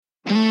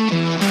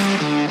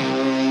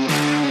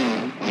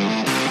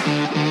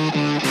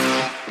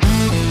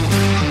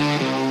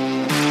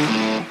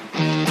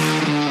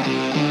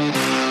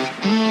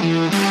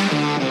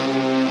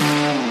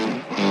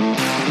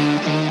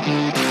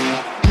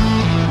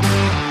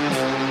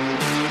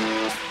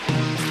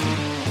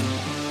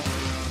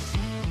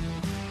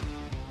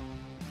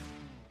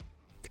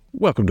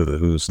Welcome to the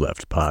Who's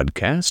Left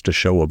podcast, a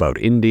show about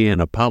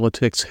Indiana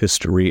politics,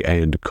 history,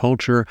 and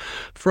culture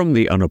from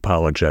the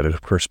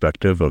unapologetic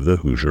perspective of the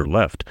Hoosier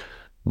Left.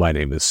 My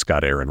name is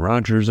Scott Aaron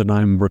Rogers, and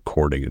I'm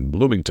recording in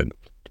Bloomington.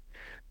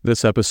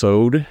 This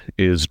episode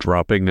is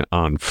dropping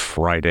on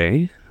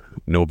Friday,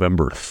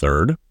 November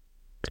 3rd.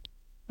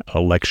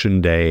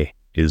 Election Day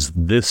is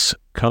this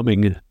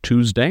coming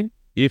Tuesday.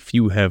 If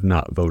you have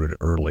not voted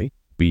early,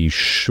 be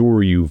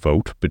sure you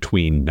vote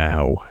between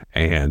now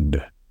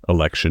and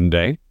Election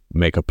Day.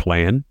 Make a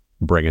plan,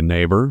 bring a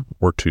neighbor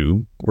or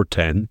two or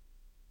 10.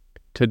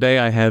 Today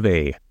I have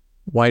a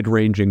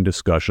wide-ranging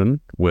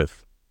discussion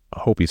with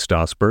Hopi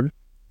Stasberg,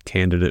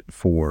 candidate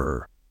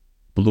for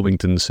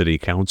Bloomington City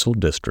Council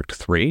District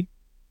 3.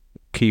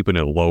 Keeping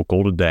it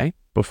local today.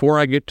 Before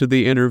I get to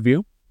the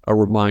interview, a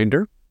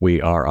reminder, we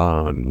are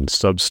on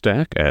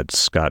Substack at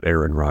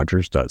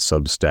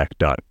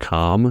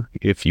scottaaronrogers.substack.com.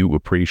 If you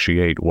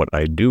appreciate what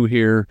I do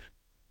here,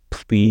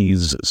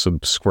 please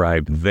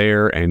subscribe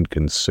there and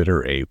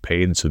consider a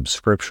paid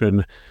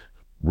subscription.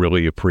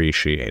 Really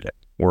appreciate it.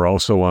 We're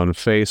also on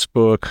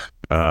Facebook,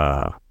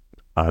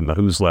 on the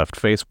Who's Left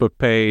Facebook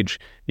page.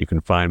 You can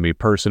find me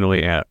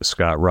personally at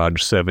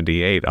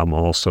ScottRog78. I'm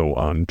also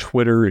on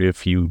Twitter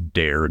if you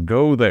dare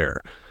go there.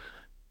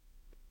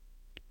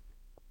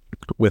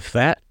 With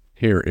that,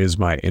 here is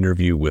my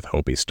interview with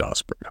Hopi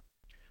Stasberg.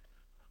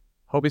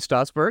 Hopi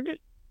Stasberg,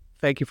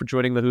 thank you for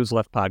joining the Who's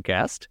Left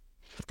podcast.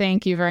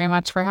 Thank you very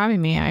much for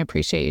having me. I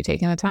appreciate you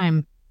taking the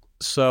time.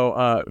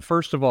 So,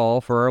 first of all,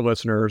 for our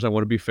listeners, I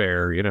want to be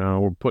fair.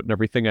 We're putting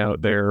everything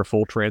out there,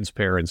 full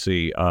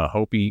transparency.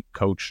 Hopi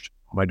coached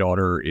my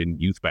daughter in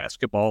youth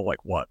basketball,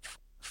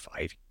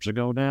 5 years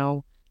ago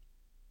now?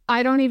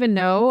 I don't even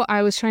know.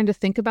 I was trying to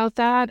think about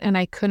that, and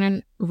I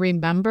couldn't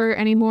remember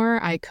anymore.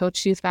 I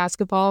coached youth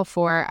basketball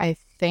for, I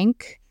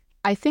think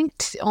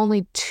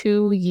only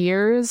 2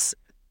 years,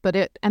 but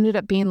it ended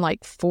up being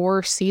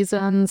 4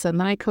 seasons. And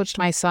then I coached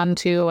my son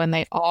too, and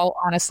they all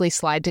honestly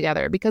slide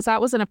together because that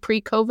was in a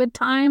pre-COVID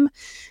time.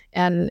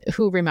 And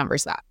who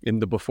remembers that? In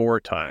the before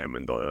time,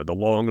 in the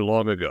long,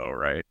 long ago,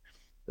 right?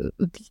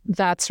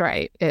 That's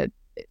right.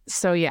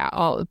 So yeah,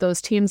 all those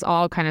teams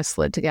all kind of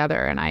slid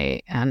together,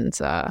 and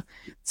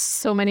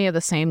so many of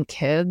the same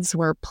kids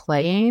were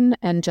playing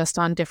and just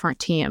on different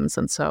teams.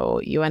 And so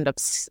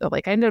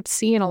I ended up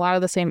seeing a lot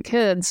of the same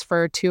kids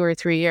for 2 or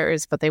 3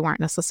 years, but they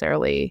weren't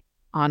necessarily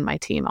on my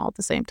team all at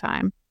the same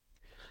time.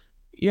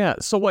 Yeah.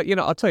 So what,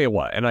 I'll tell you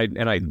what, and I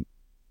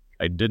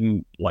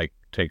didn't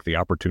take the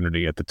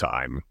opportunity at the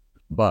time,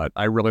 but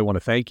I really want to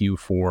thank you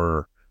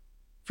for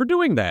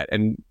doing that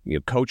and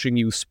coaching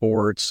youth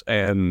sports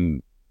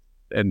and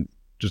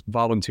just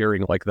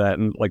volunteering like that.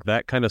 And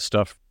that kind of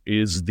stuff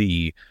is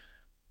the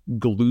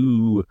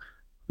glue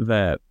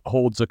that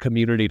holds a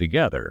community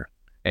together.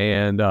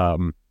 And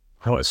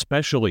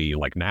especially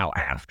now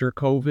after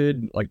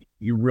COVID,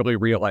 you really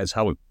realize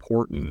how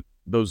important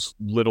those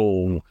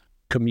little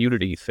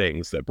community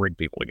things that bring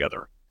people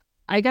together.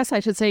 I guess I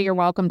should say you're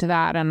welcome to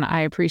that. And I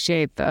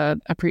appreciate the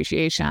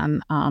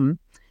appreciation.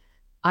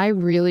 I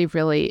really,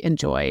 really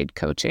enjoyed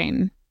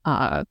coaching.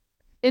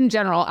 In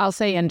general,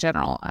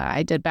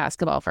 I did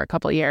basketball for a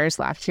couple of years.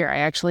 Last year, I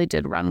actually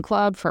did run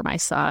club for my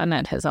son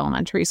at his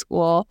elementary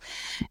school.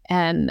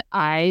 And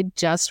I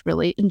just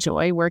really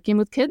enjoy working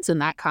with kids in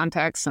that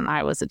context. And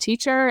I was a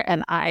teacher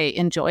and I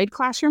enjoyed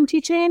classroom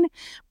teaching,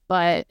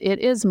 but it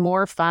is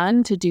more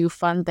fun to do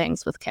fun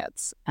things with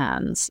kids.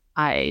 And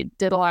I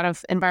did a lot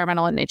of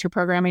environmental and nature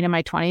programming in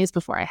my 20s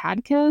before I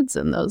had kids.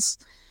 And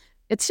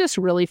it's just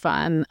really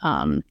fun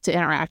to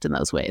interact in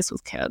those ways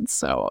with kids.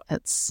 So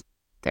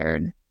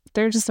they're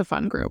just a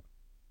fun group.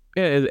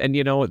 Yeah, and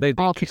they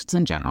all kids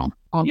in general.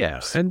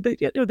 Yes, and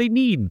they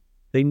need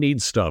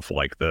stuff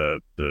like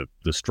the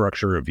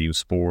structure of youth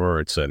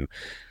sports and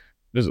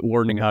just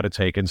learning how to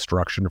take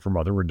instruction from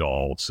other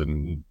adults,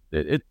 and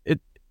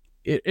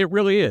it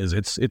really is.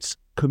 It's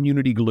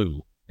community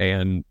glue,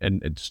 and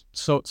it's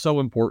so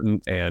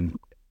important. And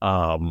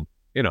I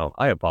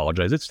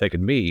apologize. It's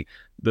taken me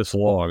this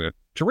long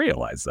to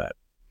realize that.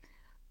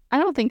 I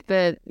don't think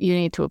that you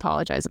need to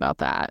apologize about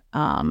that.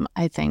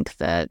 I think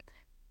that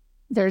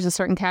there's a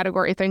certain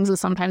category of things that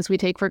sometimes we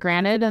take for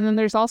granted. And then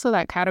there's also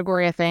that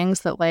category of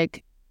things that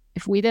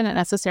if we didn't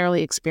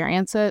necessarily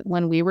experience it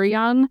when we were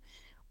young,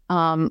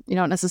 you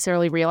don't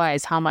necessarily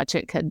realize how much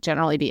it could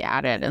generally be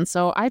added. And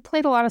so I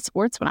played a lot of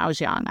sports when I was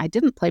young. I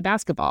didn't play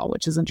basketball,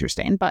 which is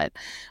interesting, but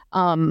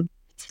I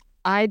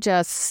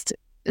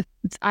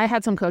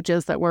had some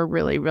coaches that were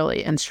really,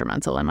 really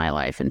instrumental in my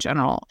life in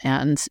general.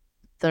 And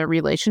the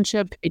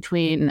relationship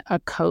between a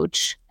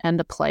coach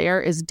and a player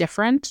is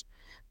different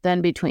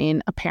than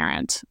between a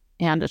parent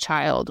and a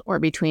child or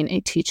between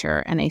a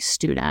teacher and a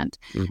student.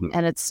 Mm-hmm.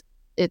 And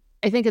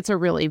I think it's a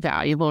really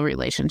valuable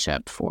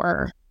relationship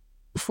for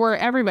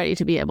everybody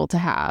to be able to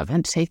have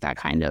and to take that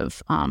kind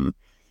of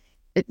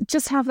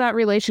just have that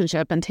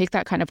relationship and take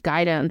that kind of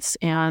guidance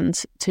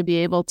and to be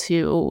able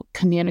to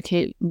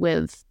communicate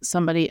with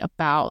somebody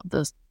about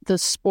the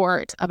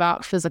sport,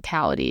 about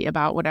physicality,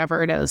 about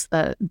whatever it is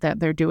that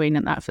they're doing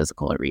in that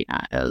physical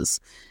arena is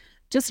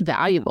just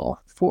valuable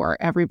for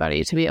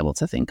everybody to be able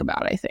to think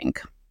about, I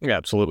think. Yeah,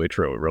 absolutely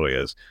true. It really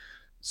is.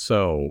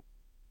 So,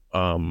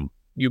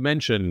 you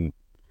mentioned...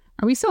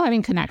 Are we still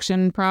having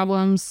connection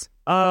problems?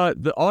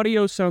 The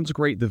audio sounds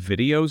great. The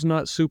video's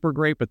not super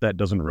great, but that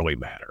doesn't really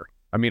matter.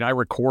 I mean, I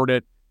record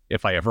it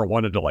if I ever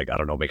wanted to, like, I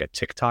don't know, make a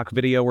TikTok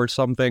video or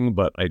something,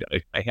 but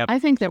I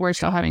think that we're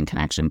still having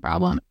connection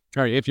problem.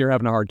 All right, if you're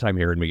having a hard time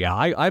hearing me, yeah,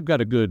 I've got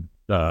a good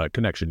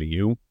connection to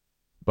you,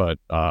 but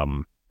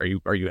are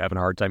you having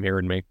a hard time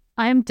hearing me?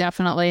 I'm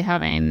definitely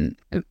having,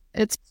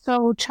 it's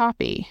so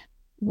choppy.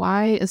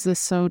 Why is this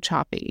so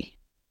choppy?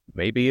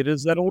 Maybe it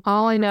is that old.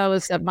 All I know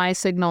is that my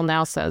signal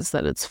now says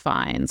that it's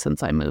fine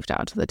since I moved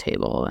out to the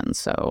table. And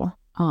so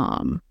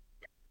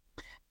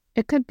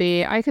it could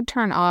be, I could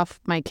turn off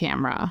my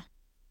camera.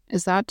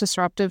 Is that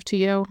disruptive to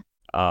you?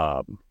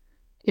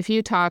 If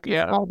you talk,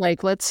 yeah.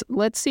 Like, let's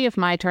see if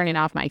my turning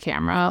off my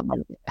camera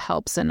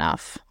helps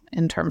enough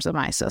in terms of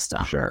my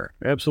system. Sure,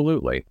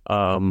 absolutely.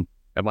 Am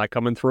I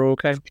coming through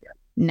okay?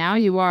 Now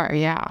you are,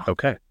 yeah.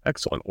 Okay,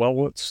 excellent.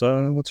 Well,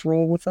 let's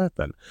roll with that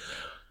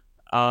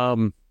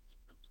then.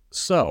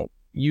 So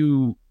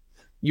you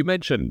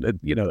mentioned that,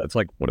 that's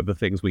like one of the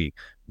things we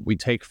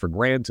take for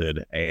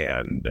granted,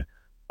 and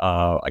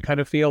I kind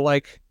of feel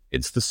like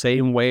it's the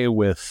same way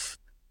with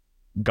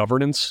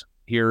governance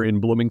here in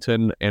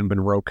Bloomington and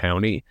Monroe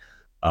County.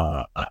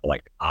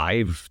 Like,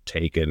 I've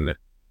taken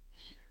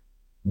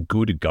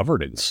good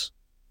governance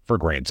for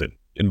granted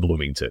in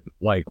Bloomington.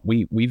 Like,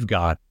 we've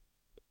got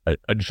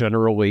a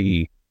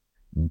generally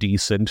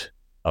decent,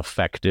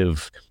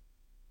 effective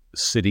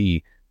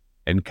city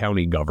and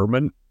county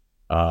government.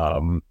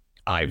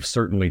 I've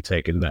certainly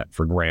taken that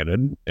for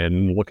granted,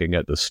 and looking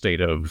at the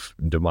state of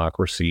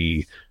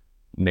democracy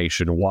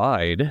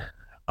nationwide,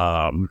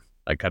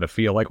 I kind of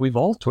feel like we've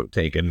all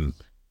taken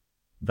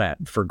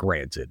that for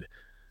granted.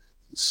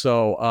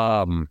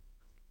 So,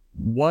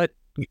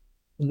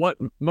 what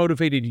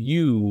motivated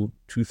you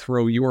to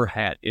throw your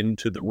hat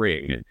into the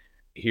ring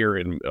here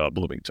in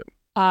Bloomington?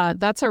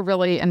 That's a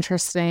really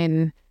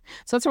interesting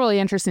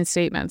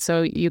statement.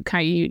 So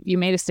you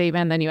made a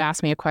statement, then you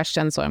asked me a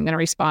question. So I'm going to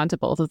respond to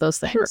both of those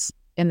things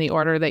in the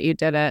order that you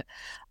did it.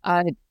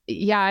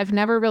 Yeah, I've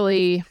never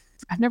really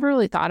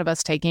thought of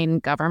us taking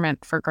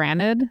government for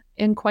granted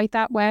in quite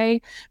that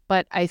way.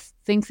 But I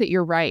think that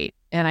you're right.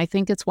 And I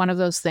think it's one of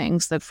those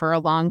things that for a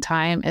long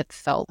time, it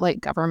felt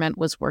like government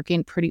was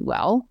working pretty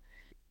well.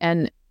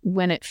 And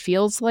when it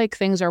feels like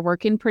things are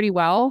working pretty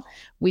well,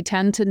 we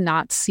tend to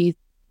not see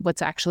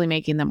what's actually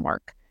making them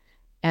work.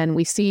 And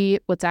we see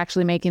what's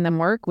actually making them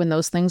work when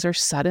those things are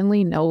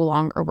suddenly no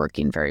longer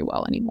working very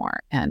well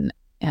anymore. And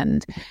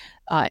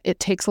it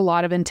takes a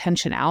lot of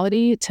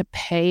intentionality to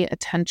pay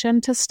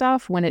attention to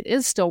stuff when it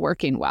is still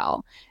working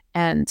well,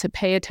 and to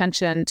pay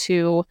attention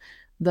to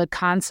the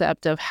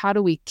concept of how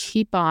do we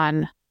keep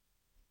on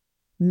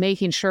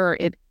making sure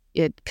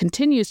it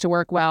continues to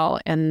work well,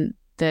 and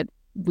that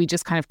we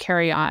just kind of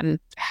carry on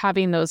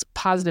having those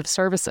positive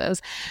services.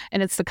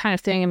 And it's the kind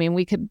of thing, I mean,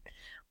 we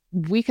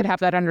could have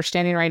that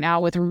understanding right now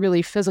with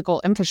really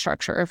physical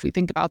infrastructure. If we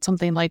think about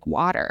something like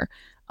water,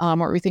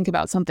 or we think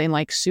about something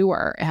like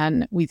sewer,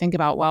 and we think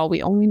about, well,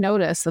 we only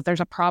notice that there's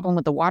a problem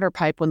with the water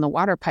pipe when the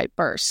water pipe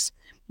bursts.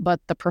 But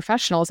the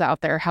professionals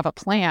out there have a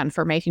plan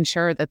for making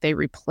sure that they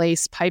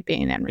replace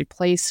piping and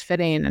replace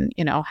fitting and,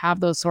 have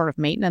those sort of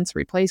maintenance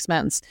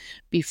replacements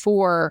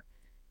before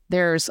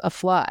there's a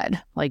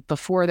flood, like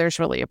before there's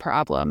really a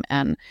problem.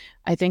 And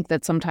I think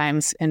that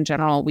sometimes in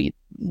general, we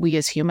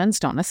as humans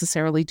don't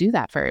necessarily do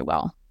that very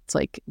well. It's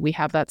like we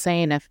have that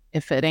saying,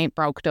 if it ain't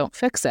broke, don't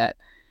fix it,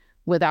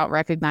 without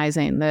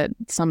recognizing that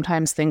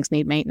sometimes things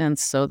need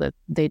maintenance so that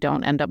they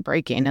don't end up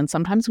breaking. And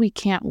sometimes we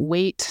can't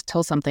wait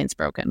till something's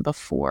broken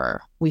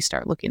before we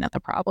start looking at the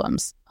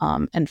problems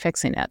and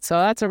fixing it. So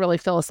that's a really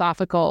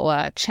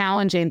philosophical,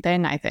 challenging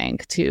thing, I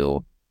think,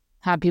 to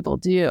have people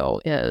do,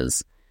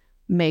 is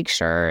make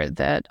sure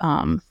that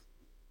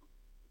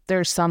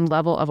there's some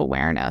level of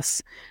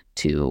awareness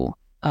to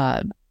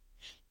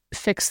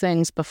fix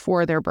things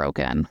before they're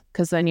broken,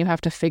 because then you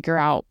have to figure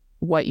out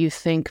what you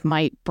think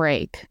might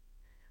break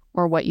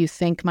or what you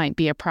think might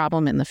be a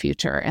problem in the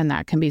future. And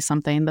that can be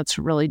something that's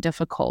really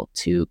difficult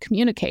to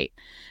communicate,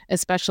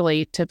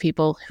 especially to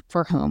people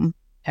for whom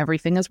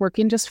everything is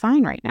working just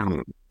fine right now.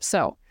 Mm-hmm.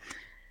 So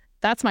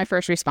that's my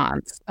first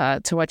response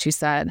to what you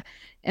said.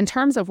 In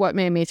terms of what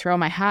made me throw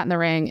my hat in the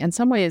ring, in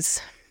some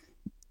ways,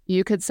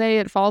 you could say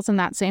it falls in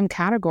that same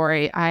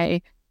category.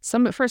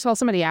 First of all,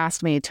 somebody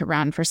asked me to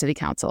run for city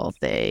council.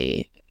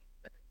 They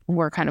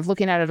were kind of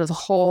looking at it as a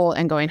whole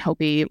and going,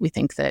 Hopi, we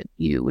think that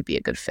you would be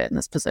a good fit in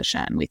this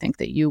position. We think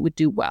that you would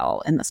do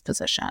well in this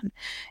position.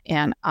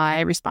 And I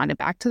responded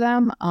back to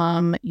them,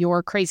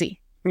 you're crazy.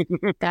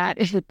 That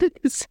is,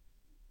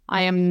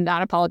 I am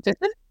not a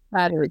politician.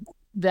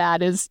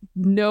 That is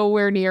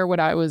nowhere near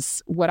what I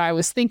was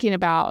thinking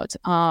about.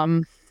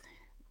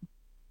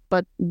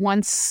 But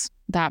once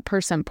that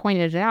person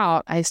pointed it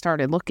out, I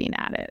started looking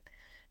at it,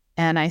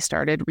 and I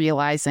started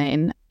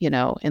realizing,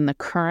 in the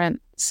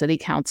current city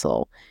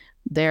council,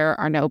 there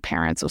are no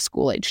parents of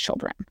school-age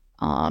children.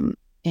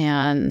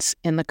 And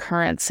in the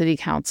current city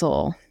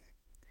council,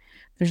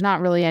 there's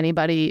not really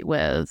anybody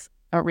with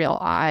a real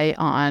eye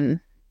on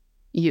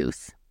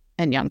youth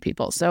and young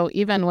people. So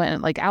even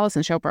when like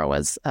Alison Chopra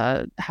was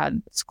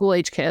had school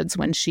age kids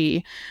when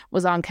she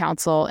was on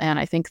council, and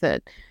I think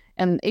that,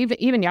 and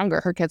even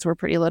younger, her kids were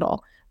pretty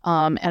little.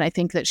 And I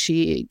think that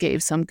she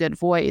gave some good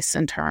voice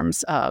in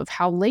terms of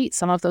how late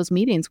some of those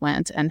meetings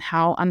went and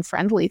how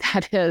unfriendly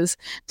that is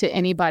to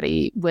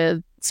anybody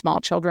with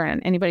small children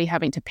and anybody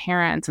having to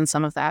parent and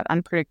some of that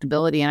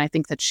unpredictability. And I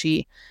think that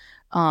she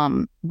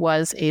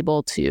was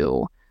able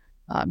to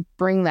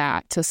bring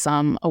that to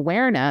some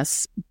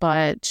awareness,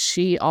 but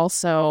she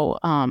also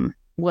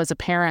was a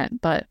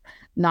parent, but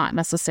not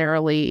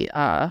necessarily,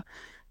 I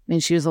mean,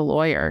 she was a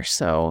lawyer,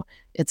 so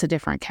it's a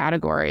different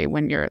category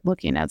when you're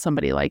looking at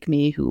somebody like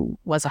me who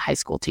was a high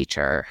school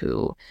teacher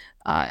who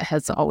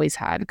has always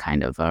had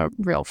kind of a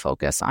real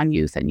focus on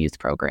youth and youth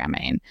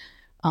programming.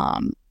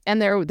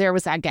 And there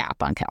was that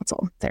gap on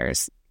council.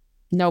 There's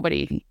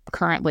nobody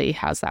currently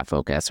has that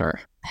focus or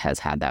has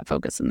had that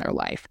focus in their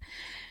life.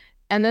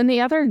 And then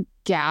the other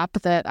gap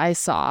that I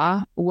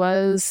saw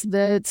was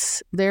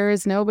that there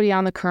is nobody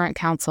on the current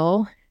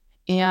council,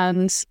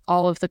 and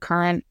all of the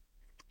current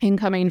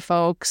incoming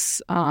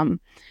folks, I'm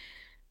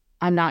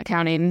not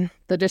counting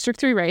the District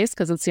 3 race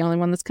because it's the only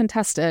one that's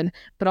contested,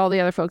 but all the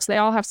other folks, they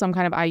all have some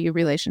kind of IU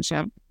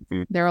relationship.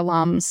 Mm-hmm. They're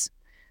alums.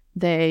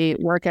 They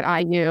work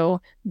at IU.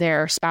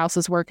 Their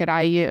spouses work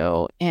at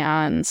IU.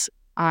 And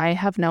I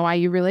have no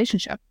IU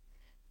relationship.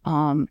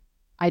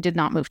 I did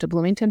not move to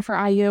Bloomington for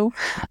IU.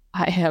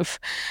 I have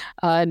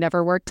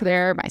never worked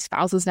there. My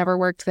spouse has never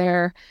worked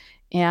there.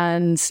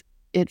 And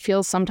it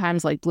feels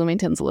sometimes like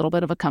Bloomington's a little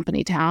bit of a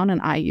company town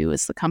and IU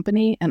is the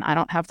company. And I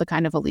don't have the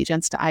kind of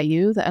allegiance to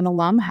IU that an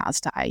alum has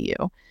to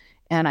IU.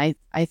 And I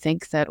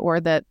think that, or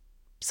that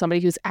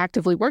somebody who's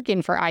actively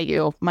working for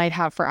IU might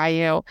have for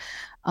IU.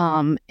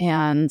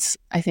 And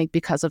I think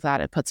because of that,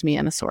 it puts me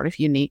in a sort of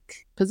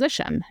unique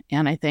position.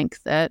 And I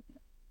think that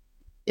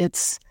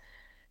it's,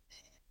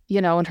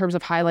 you know, in terms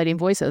of highlighting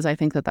voices, I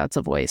think that that's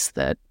a voice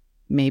that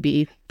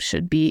maybe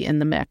should be in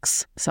the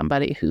mix.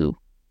 Somebody who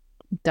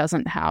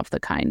doesn't have the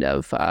kind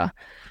of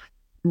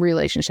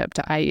relationship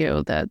to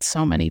IU that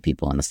so many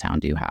people in this town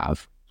do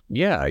have.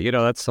 Yeah, you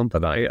know, that's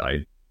something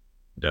I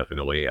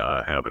definitely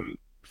haven't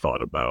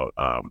thought about.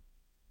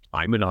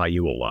 I'm an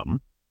IU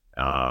alum.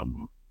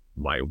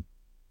 My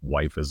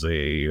wife is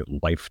a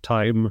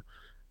lifetime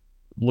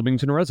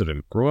Bloomington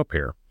resident, grew up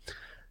here.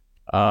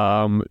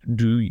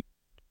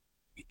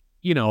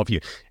 You know,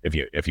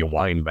 if you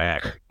wind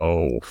back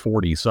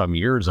 40 some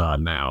years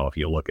on now, if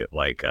you look at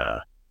like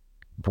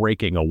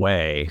Breaking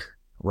Away,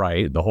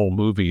 right? The whole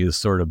movie is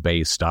sort of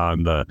based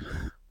on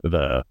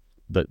the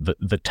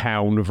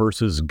town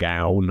versus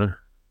gown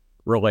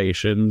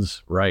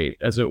relations, right?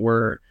 As it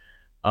were.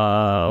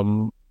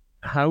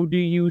 How do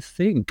you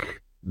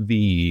think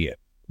the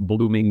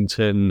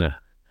Bloomington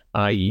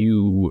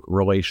IU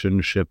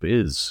relationship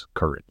is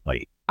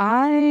currently?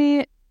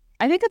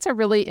 I think it's a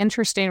really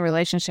interesting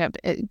relationship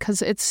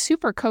because it's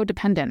super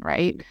codependent,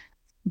 right?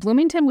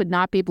 Bloomington would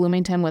not be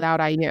Bloomington without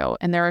IU.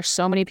 And there are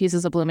so many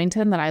pieces of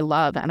Bloomington that I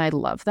love, and I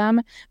love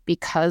them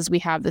because we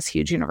have this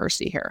huge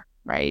university here,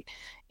 right?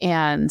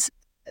 And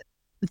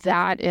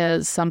that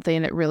is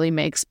something that really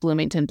makes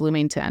Bloomington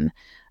Bloomington.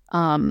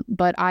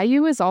 But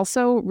IU is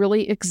also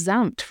really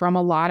exempt from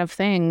a lot of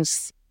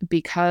things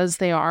because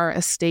they are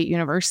a state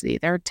university.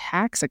 They're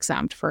tax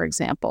exempt, for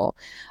example.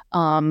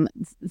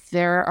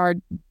 There are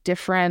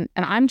different,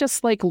 and I'm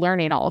just like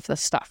learning all of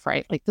this stuff,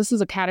 right? Like this is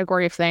a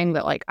category of thing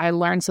that like I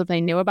learn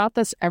something new about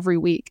this every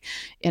week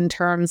in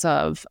terms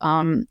of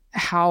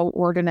how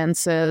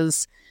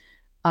ordinances,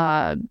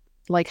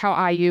 like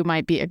how IU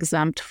might be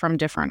exempt from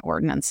different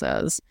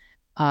ordinances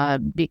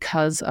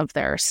because of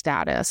their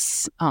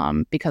status,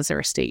 because they're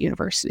a state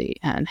university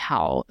and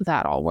how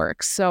that all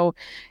works. So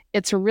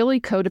it's really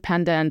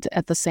codependent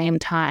at the same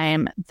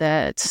time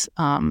that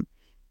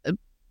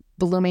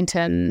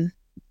Bloomington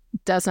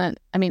doesn't,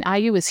 I mean,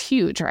 IU is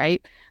huge,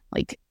 right?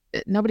 Like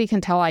nobody can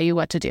tell IU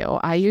what to do.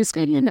 IU's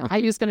going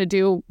to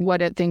do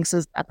what it thinks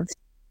is best.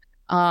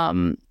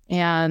 And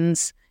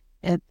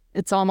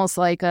it's almost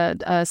like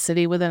a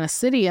city within a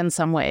city in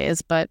some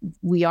ways, but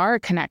we are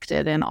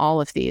connected in all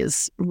of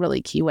these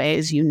really key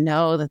ways. You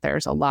know that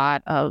there's a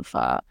lot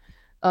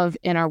of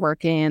inner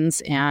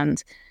workings,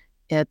 and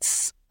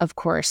it's, of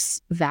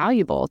course,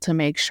 valuable to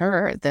make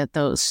sure that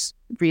those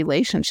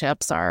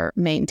relationships are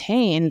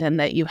maintained and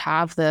that you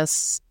have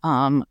this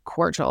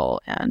cordial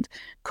and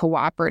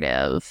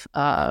cooperative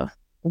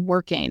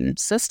working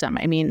system.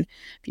 I mean,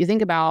 if you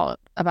think about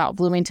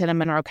Bloomington and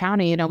Monroe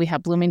County, you know, we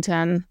have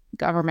Bloomington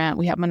government,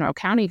 we have Monroe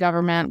County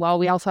government. Well,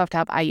 we also have to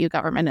have IU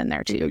government in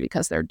there too,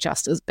 because they're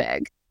just as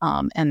big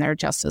and they're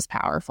just as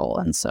powerful.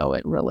 And so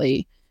you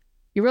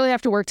really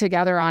have to work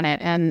together on it.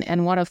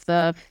 And one of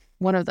the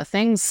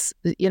things,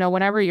 you know,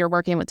 whenever you're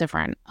working with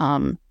different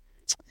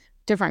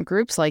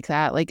groups like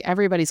that, like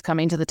everybody's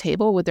coming to the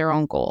table with their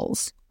own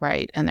goals,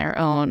 right? And their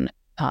own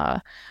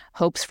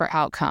hopes for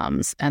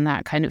outcomes and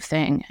that kind of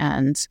thing.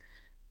 And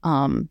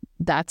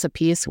That's a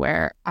piece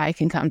where I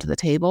can come to the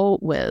table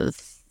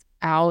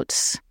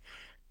without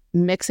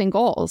mixing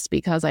goals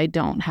because I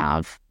don't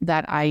have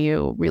that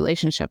IU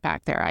relationship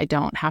back there. I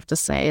don't have to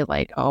say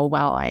like, oh,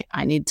 well,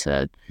 I need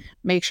to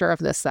make sure of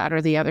this, that,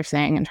 or the other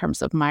thing in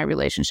terms of my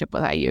relationship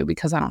with IU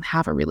because I don't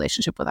have a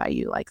relationship with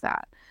IU like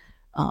that.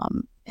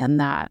 And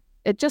that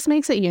it just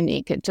makes it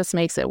unique. It just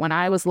makes it, when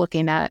I was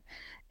looking at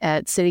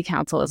city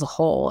council as a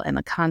whole and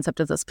the concept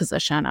of this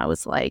position, I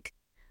was like,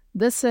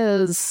 this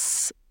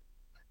is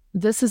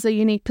a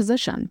unique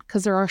position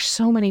because there are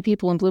so many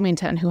people in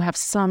Bloomington who have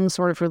some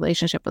sort of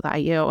relationship with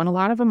IU. And a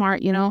lot of them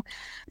aren't,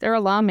 they're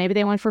alum. Maybe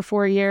they went for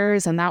 4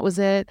 years and that was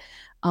it.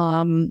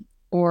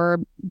 Or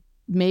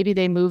maybe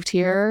they moved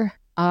here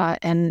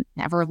and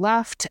never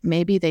left.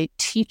 Maybe they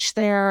teach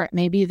there.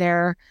 Maybe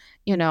they're,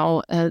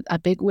 a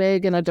big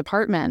wig in a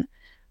department.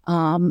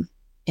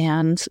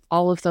 And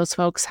all of those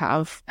folks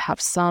have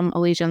some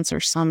allegiance or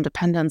some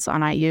dependence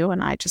on IU.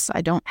 And I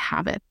don't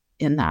have it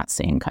in that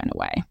same kind of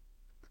way.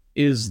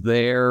 Is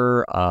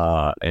there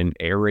an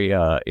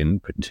area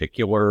in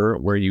particular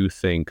where you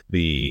think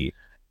the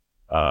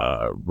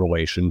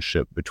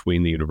relationship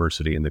between the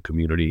university and the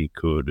community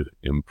could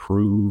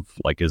improve?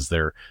 Like, is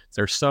there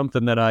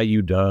something that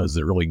IU does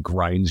that really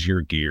grinds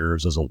your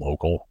gears as a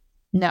local?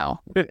 No.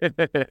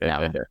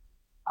 No.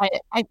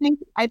 I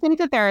think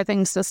that there are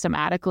things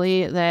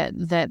systematically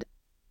that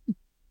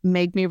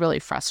make me really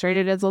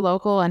frustrated as a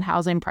local, and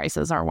housing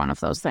prices are one of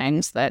those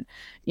things that,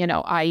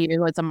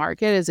 IU as a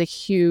market is a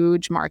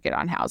huge market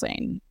on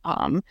housing.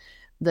 You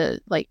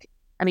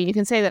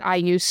can say that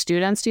IU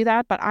students do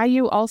that, but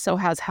IU also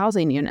has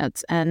housing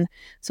units. And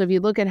so if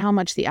you look at how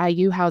much the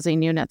IU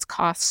housing units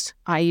cost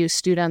IU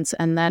students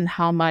and then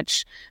how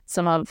much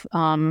some of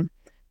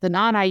the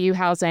non-IU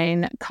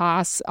housing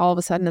costs, all of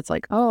a sudden it's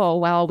like, oh,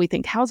 well, we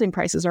think housing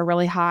prices are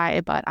really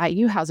high, but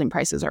IU housing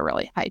prices are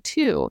really high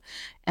too.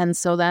 And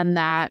so then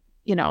that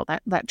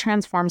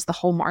transforms the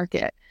whole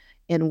market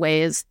in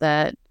ways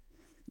that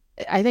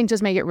I think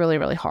just make it really,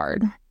 really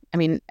hard. I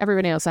mean,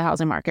 everybody knows the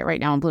housing market right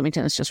now in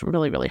Bloomington is just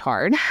really, really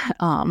hard.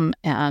 And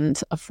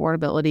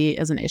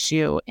affordability is an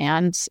issue.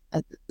 And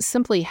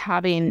simply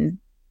having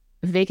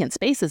vacant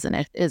spaces in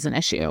it is an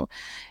issue.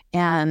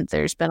 And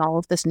there's been all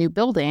of this new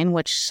building,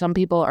 which some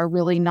people are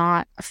really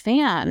not a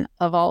fan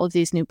of all of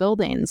these new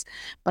buildings.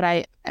 But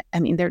I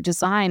mean, they're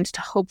designed to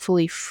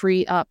hopefully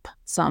free up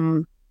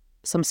some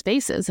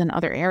spaces in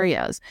other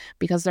areas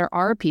because there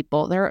are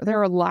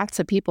lots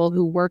of people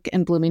who work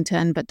in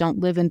Bloomington but don't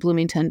live in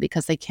Bloomington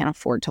because they can't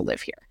afford to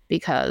live here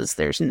because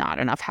there's not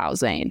enough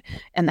housing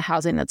and the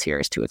housing that's here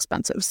is too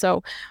expensive.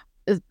 So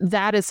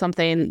that is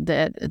something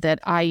that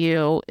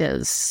IU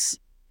is.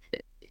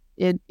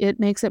 It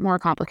makes it more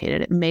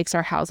complicated. It makes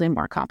our housing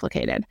more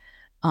complicated.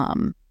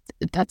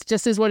 That's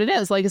just is what it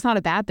is. Like, it's not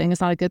a bad thing. It's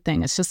not a good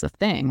thing. It's just a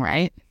thing,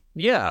 right?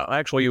 Yeah.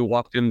 Actually, you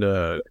walked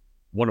into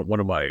one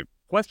of my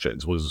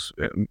questions was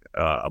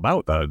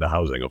about the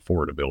housing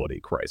affordability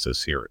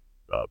crisis here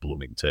at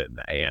Bloomington.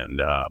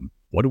 And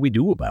what do we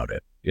do about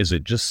it? Is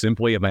it just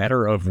simply a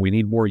matter of we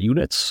need more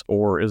units,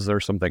 or is there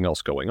something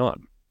else going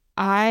on?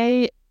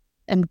 I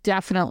am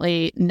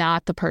definitely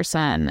not the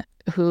person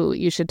who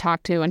you should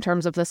talk to in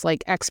terms of this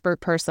like expert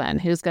person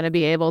who's going to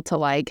be able to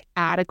like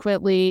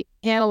adequately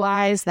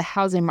analyze the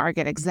housing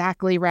market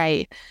exactly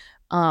right.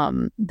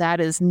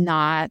 That is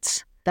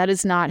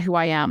not who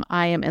I am.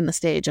 I am in the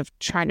stage of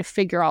trying to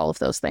figure all of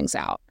those things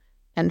out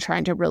and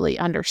trying to really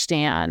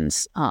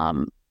understand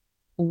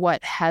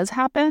what has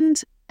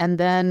happened and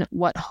then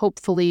what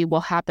hopefully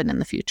will happen in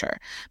the future.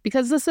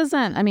 Because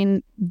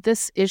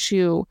this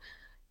issue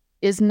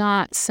is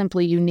not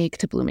simply unique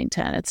to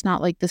Bloomington. It's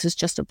not like this is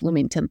just a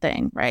Bloomington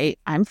thing, right?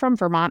 I'm from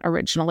Vermont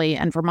originally,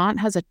 and Vermont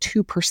has a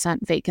 2%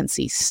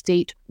 vacancy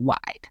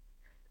statewide,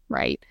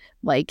 right?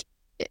 Like,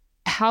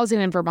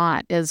 housing in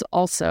Vermont is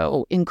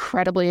also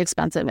incredibly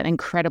expensive and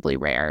incredibly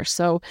rare.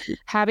 So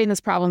having this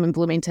problem in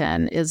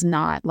Bloomington is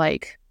not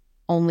like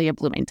only a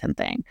Bloomington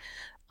thing.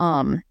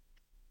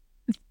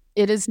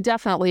 It is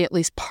definitely at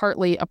least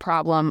partly a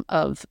problem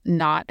of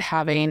not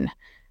having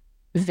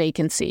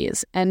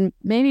vacancies. And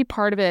maybe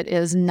part of it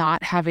is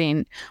not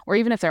having, or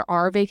even if there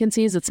are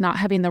vacancies, it's not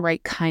having the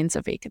right kinds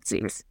of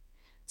vacancies.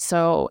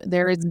 So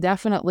there is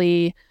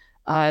definitely,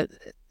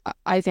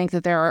 I think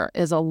that there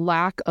is a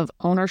lack of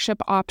ownership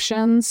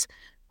options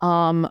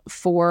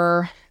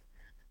for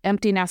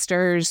empty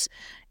nesters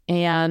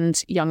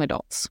and young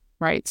adults,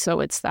 right? So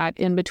it's that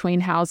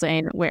in-between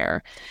housing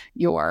where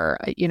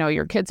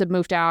your kids have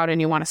moved out and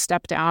you want to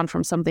step down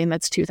from something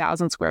that's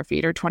 2,000 square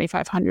feet or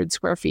 2,500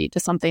 square feet to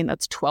something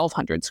that's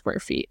 1,200 square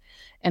feet.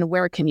 And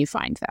where can you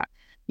find that?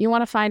 You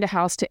want to find a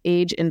house to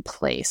age in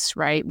place,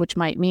 right? Which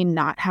might mean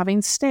not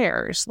having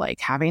stairs,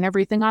 like having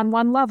everything on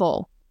one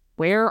level.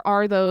 Where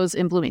are those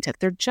in Bloomington?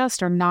 There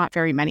just are not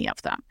very many of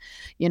them.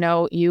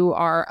 You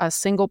are a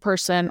single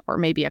person or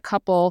maybe a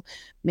couple.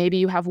 Maybe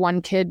you have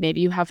one kid, maybe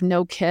you have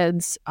no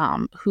kids.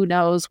 Who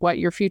knows what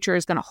your future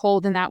is going to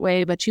hold in that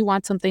way, but you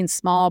want something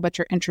small, but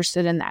you're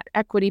interested in that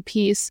equity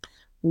piece.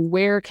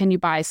 Where can you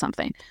buy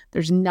something?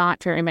 There's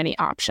not very many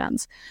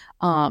options.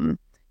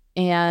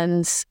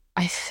 And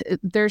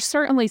there's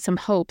certainly some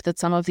hope that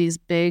some of these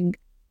big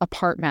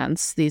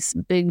apartments, these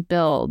big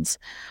builds,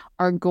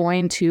 are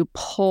going to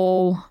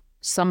pull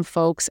some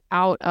folks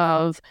out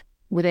of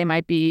where they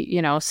might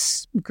be,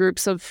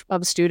 groups of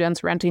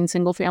students renting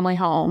single family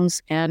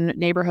homes and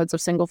neighborhoods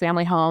of single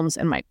family homes,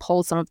 and might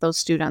pull some of those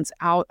students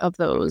out of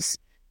those,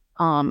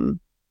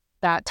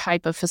 that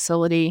type of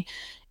facility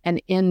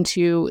and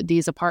into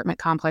these apartment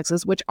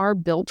complexes, which are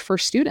built for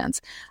students.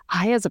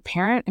 I, as a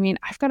parent,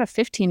 I've got a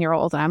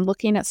 15-year-old, and I'm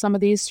looking at some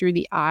of these through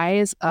the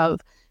eyes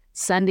of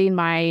sending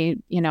my,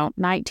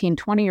 19,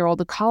 20-year-old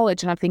to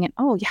college. And I'm thinking,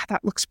 oh, yeah,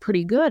 that looks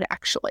pretty good,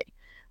 actually,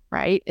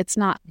 right? It's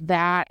not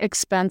that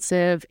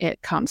expensive.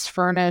 It comes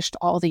furnished.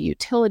 All the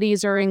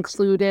utilities are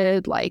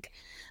included. Like,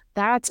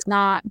 that's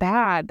not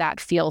bad. That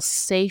feels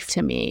safe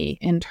to me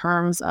in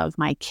terms of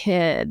my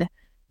kid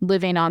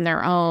living on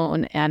their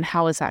own, and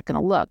how is that going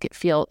to look? It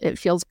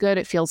feels good.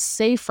 It feels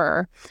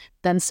safer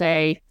than,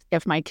 say,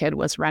 if my kid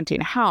was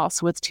renting a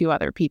house with two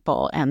other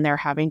people and they're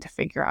having to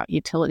figure out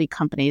utility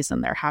companies,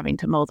 and they're having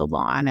to mow the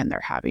lawn, and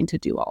they're having to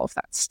do all of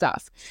that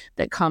stuff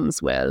that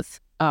comes with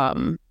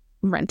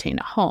renting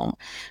a home.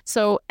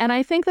 So, and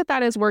I think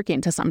that is working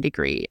to some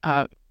degree.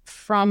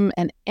 From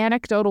an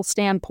anecdotal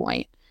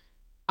standpoint,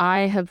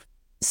 I have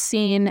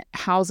seen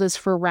houses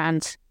for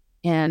rent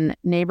in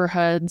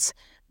neighborhoods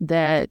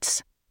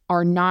that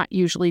are not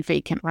usually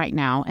vacant right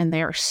now, and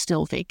they are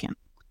still vacant.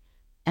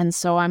 And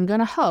so I'm going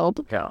to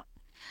hope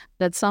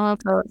that some of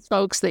those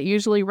folks that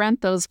usually rent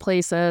those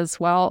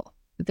places, well,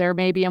 they're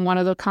maybe in one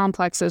of the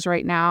complexes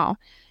right now.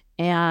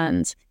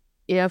 And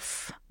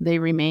if they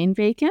remain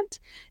vacant,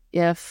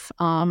 if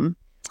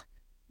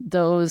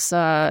those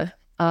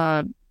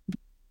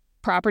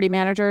property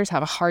managers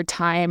have a hard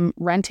time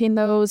renting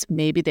those,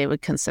 maybe they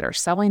would consider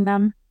selling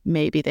them.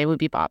 Maybe they would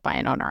be bought by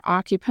an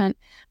owner-occupant.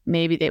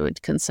 Maybe they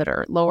would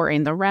consider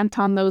lowering the rent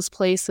on those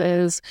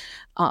places.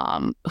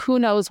 Who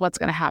knows what's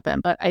going to happen?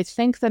 But I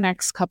think the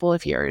next couple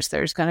of years,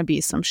 there's going to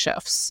be some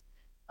shifts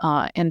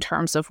in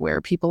terms of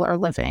where people are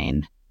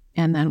living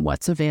and then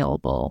what's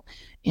available.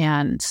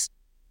 And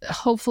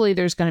hopefully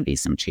there's going to be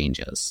some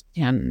changes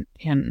in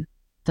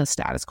the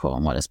status quo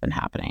and what has been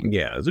happening.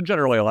 Yeah, so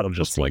generally a lot of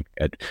just like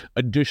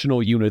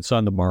additional units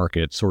on the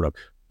market sort of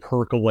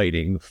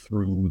percolating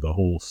through the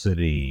whole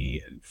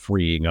city and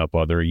freeing up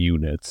other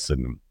units,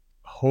 and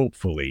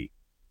hopefully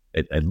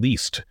at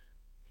least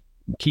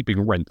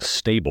keeping rent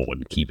stable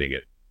and keeping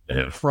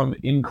it from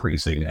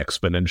increasing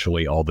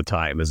exponentially all the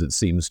time as it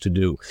seems to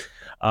do.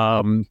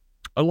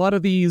 A lot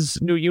of these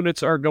new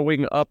units are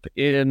going up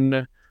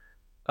in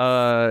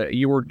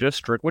your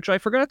district, which I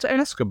forgot to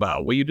ask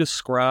about. Will you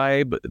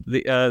describe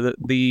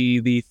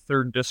the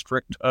third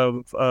district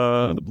of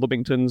the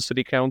Bloomington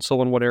City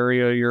Council and what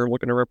area you're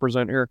looking to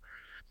represent here?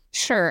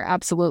 Sure,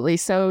 absolutely.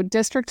 So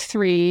District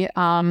 3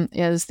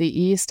 is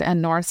the east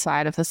and north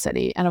side of the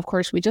city. And of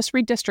course, we just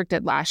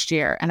redistricted last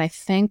year. And I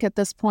think at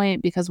this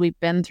point, because we've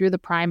been through the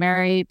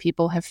primary,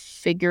 people have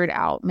figured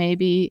out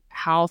maybe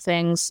how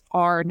things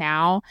are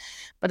now.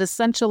 But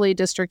essentially,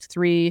 District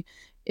 3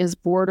 is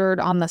bordered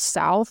on the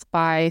south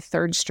by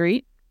 3rd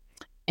Street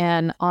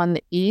and on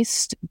the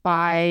east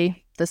by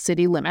the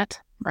city limit,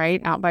 right,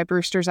 out by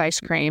Brewster's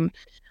Ice Cream.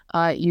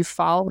 You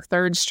follow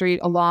 3rd Street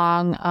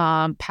along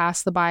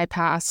past the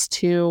bypass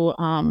to,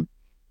 I'm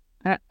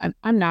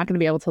not going to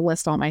be able to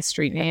list all my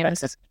street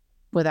names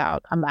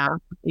without a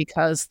map,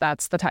 because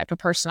that's the type of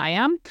person I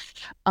am.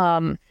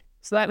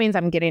 So that means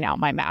I'm getting out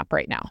my map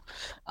right now.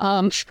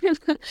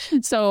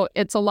 So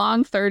it's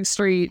along 3rd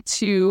Street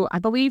to, I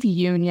believe,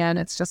 Union.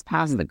 It's just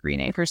past the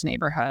Green Acres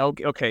neighborhood.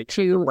 Okay.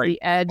 To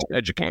the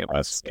edge of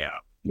campus. Yeah.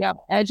 Yep,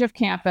 edge of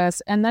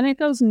campus. And then it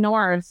goes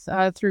north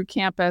through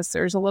campus.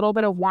 There's a little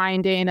bit of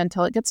winding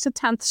until it gets to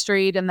 10th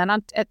Street. And then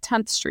at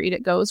 10th Street,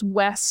 it goes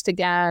west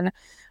again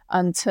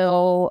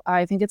until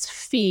I think it's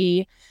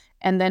Fee.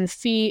 And then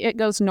Fee, it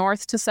goes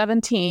north to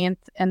 17th.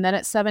 And then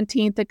at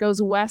 17th, it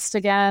goes west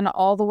again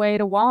all the way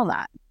to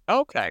Walnut.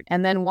 Okay.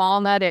 And then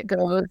Walnut, it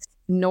goes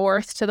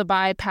north to the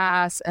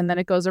bypass. And then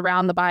it goes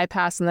around the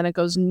bypass. And then it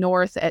goes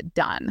north at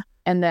Dunn.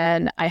 And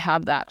then I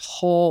have that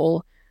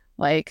whole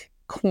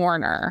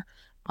corner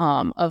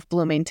of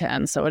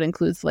Bloomington. So it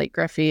includes Lake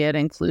Griffey. It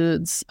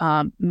includes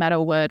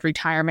Meadowood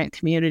Retirement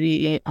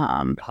Community.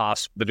 The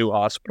new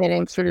hospital. It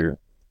includes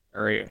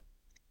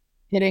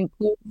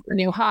the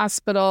new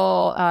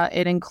hospital.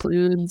 It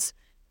includes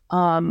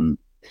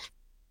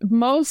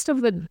most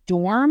of the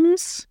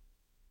dorms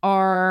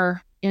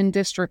are in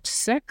District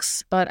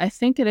 6, but I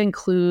think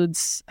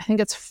it's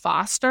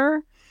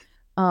Foster,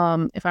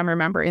 if I'm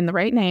remembering the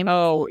right name.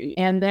 Oh,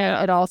 and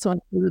then it also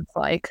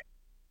includes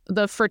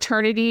the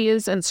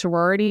fraternities and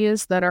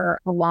sororities that are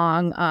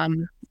along, I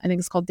think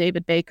it's called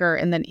David Baker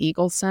and then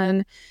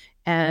Eagleson.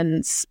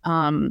 And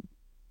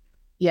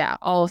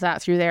all of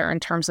that through there in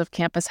terms of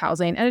campus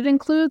housing. And it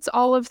includes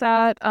all of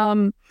that.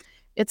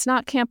 It's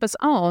not campus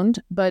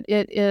owned, but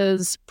it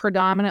is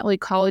predominantly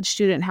college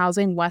student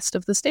housing west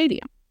of the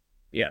stadium.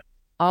 Yeah.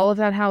 All of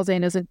that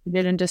housing is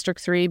included in District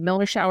 3.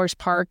 Miller Showers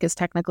Park is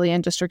technically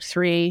in District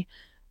 3.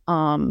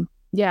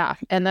 Yeah.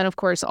 And then, of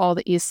course, all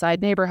the East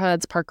Side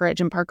neighborhoods, Park Ridge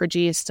and Park Ridge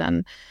East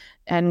and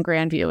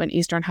Grandview and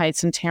Eastern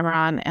Heights and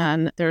Tamaron.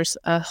 And there's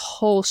a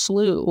whole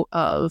slew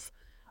of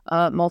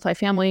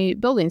multifamily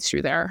buildings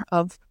through there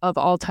of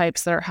all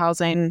types that are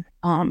housing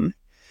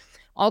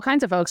all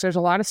kinds of folks. There's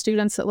a lot of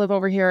students that live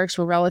over here because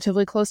we're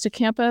relatively close to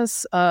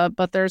campus,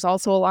 but there's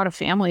also a lot of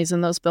families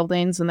in those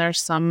buildings, and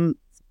there's some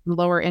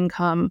lower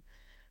income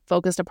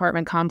focused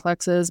apartment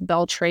complexes.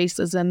 Belle Trace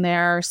is in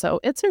there.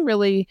 So it's a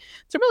really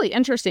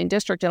interesting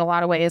district in a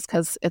lot of ways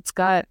because it's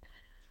got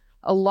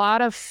a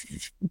lot of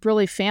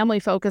really family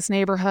focused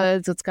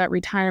neighborhoods. It's got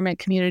retirement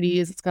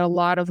communities. It's got a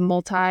lot of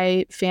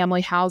multi-family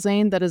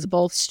housing that is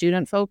both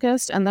student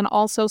focused and then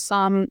also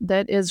some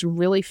that is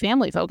really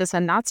family focused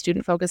and not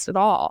student focused at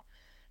all.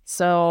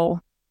 So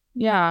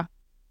yeah,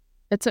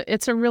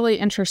 it's a really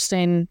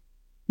interesting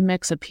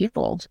mix of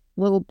people.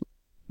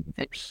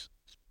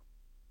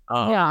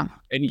 Yeah.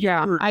 And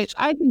yeah.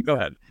 I go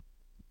ahead.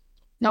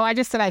 No, I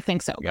just said I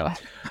think so. Go ahead.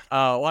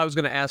 Well, I was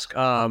going to ask,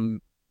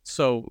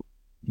 so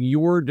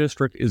your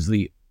district is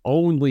the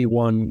only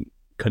one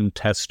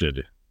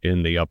contested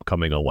in the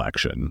upcoming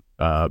election,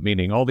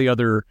 meaning all the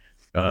other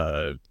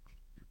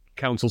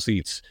council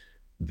seats,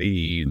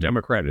 the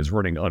Democrat is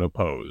running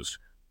unopposed.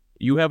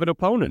 You have an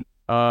opponent.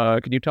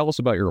 Can you tell us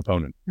about your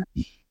opponent?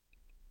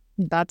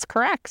 That's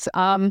correct.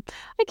 I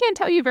can't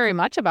tell you very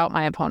much about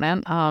my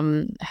opponent.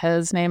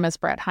 His name is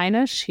Brett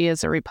Heinisch. He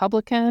is a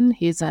Republican.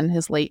 He's in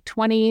his late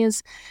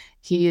 20s.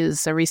 He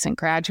is a recent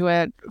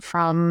graduate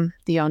from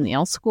the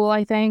O'Neill School,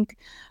 I think.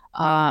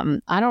 I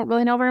don't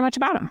really know very much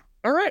about him.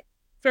 All right.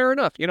 Fair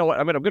enough. You know what?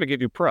 I mean, I'm going to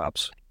give you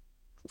props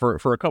for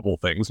a couple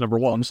of things. Number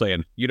one,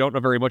 saying you don't know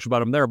very much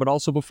about him there, but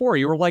also before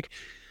you were like,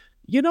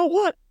 you know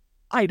what?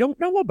 I don't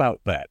know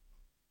about that.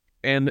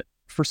 And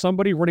for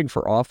somebody running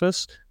for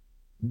office,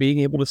 being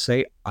able to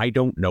say, I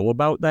don't know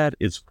about that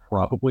is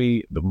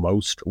probably the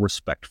most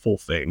respectful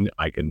thing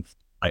I can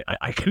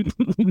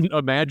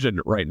imagine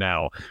right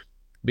now,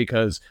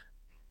 because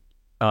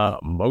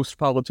most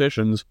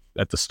politicians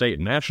at the state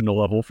and national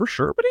level, for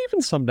sure, but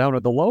even some down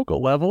at the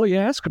local level, you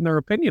ask them their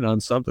opinion on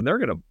something, they're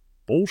going to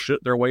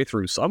bullshit their way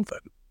through something,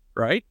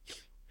 right?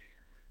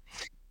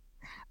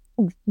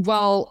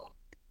 Well,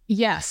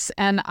 yes.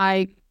 And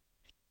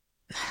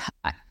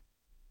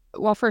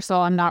well, first of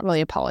all, I'm not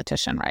really a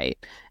politician, right?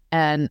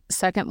 And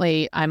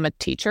secondly, I'm a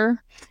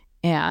teacher.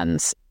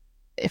 And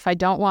if I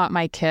don't want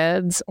my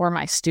kids or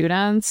my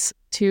students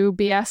to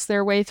BS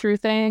their way through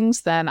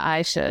things, then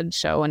I should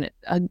show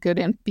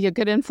be a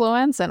good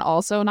influence and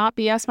also not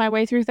BS my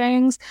way through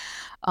things.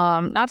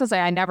 Not to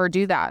say I never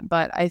do that,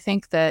 but I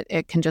think that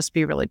it can just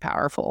be really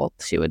powerful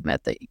to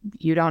admit that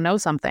you don't know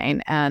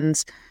something.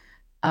 And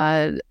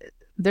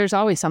there's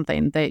always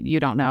something that you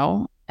don't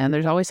know. And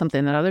there's always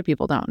something that other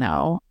people don't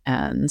know.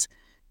 And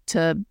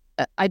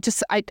I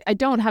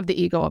don't have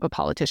the ego of a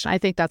politician. I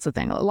think that's the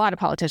thing. A lot of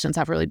politicians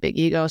have really big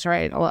egos,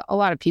 right? A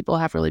lot of people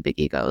have really big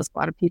egos. A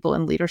lot of people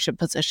in leadership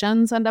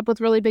positions end up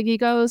with really big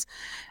egos.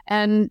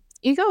 And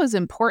ego is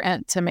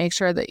important to make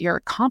sure that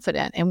you're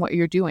confident in what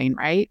you're doing,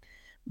 right?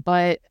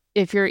 But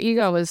if your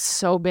ego is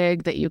so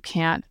big that you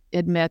can't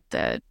admit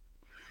that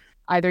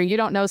either you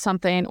don't know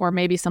something or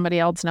maybe somebody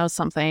else knows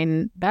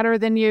something better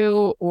than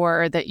you,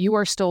 or that you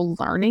are still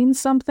learning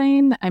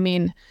something, I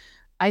mean,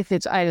 I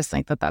just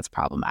think that that's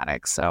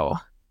problematic. So,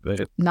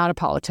 not a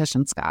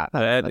politician, Scott.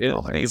 That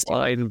is the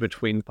line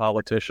between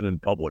politician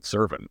and public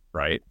servant,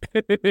 right?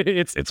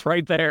 it's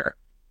right there.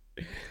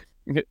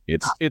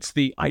 It's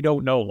the I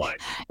don't know line.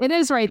 It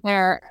is right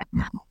there.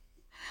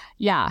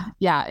 Yeah,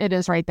 it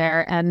is right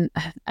there. And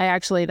I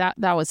actually that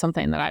was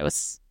something that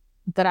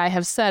I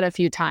have said a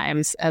few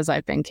times as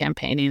I've been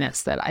campaigning,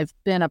 is that I've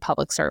been a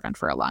public servant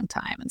for a long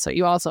time. And so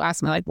you also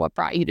asked me, like, what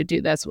brought you to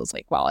do this? Was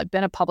like, well, I've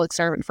been a public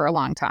servant for a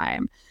long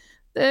time.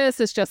 This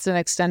is just an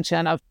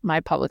extension of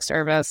my public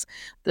service.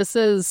 This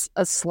is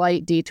a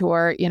slight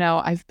detour. You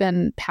know, I've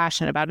been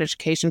passionate about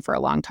education for a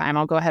long time.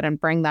 I'll go ahead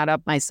and bring that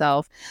up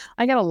myself.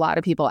 I get a lot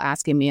of people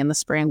asking me in the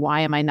spring,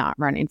 why am I not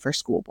running for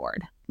school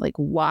board? Like,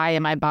 why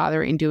am I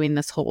bothering doing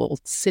this whole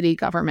city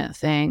government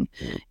thing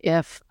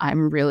if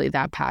I'm really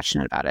that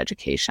passionate about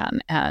education?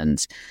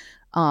 And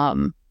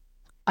the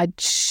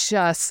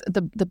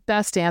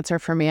best answer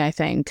for me, I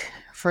think,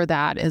 for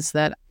that is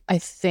that I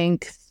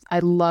think I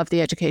love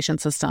the education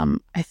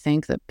system. I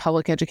think that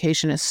public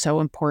education is so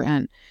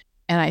important.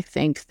 And I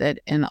think that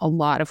in a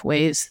lot of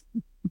ways,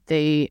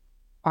 they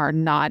are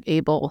not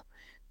able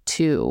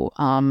to,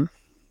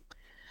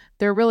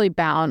 they're really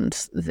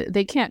bound.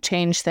 They can't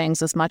change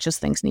things as much as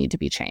things need to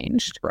be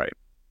changed. Right.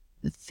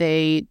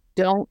 They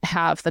don't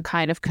have the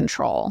kind of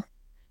control.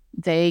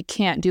 They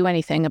can't do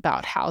anything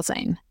about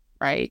housing,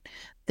 right?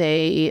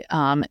 They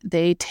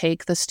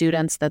take the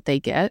students that they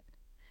get,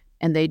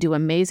 and they do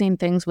amazing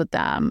things with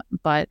them.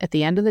 But at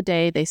the end of the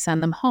day, they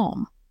send them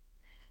home.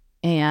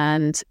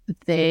 And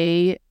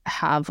they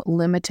have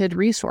limited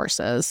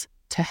resources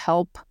to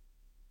help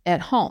at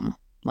home.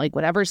 Like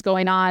whatever's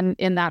going on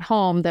in that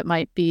home that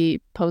might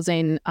be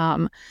posing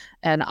an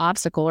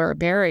obstacle or a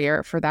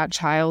barrier for that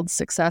child's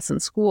success in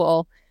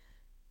school,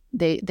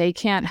 They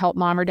can't help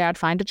mom or dad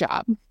find a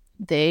job.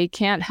 They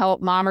can't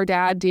help mom or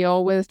dad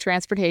deal with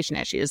transportation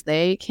issues.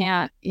 They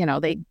can't,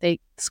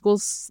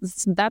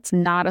 schools, that's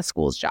not a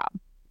school's job.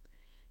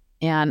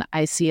 And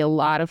I see a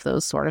lot of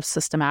those sort of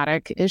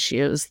systematic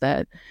issues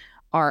that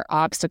are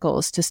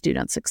obstacles to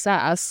student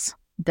success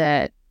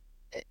that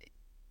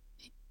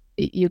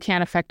you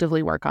can't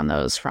effectively work on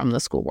those from the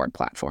school board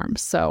platform.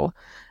 So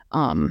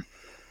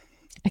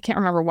I can't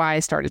remember why I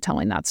started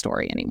telling that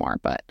story anymore,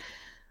 but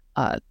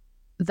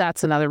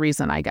that's another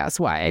reason, I guess,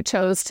 why I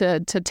chose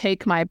to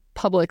take my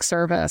public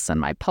service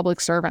and my public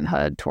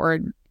servanthood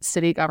toward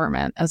city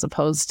government as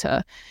opposed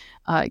to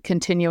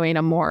continuing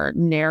a more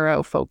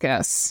narrow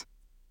focus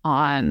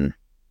on,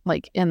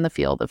 like, in the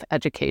field of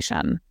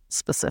education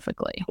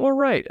specifically. Well,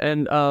 right.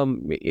 And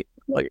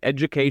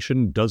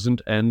education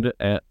doesn't end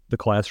at the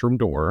classroom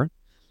door.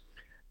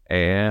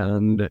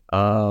 And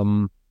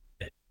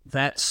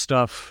that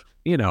stuff,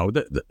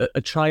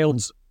 a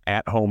child's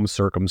at-home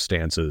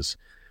circumstances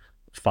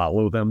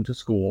follow them to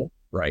school,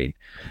 right?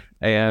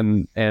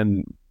 And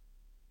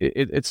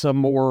it's a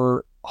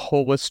more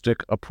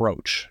holistic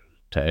approach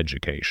to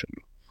education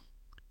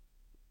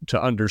to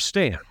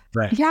understand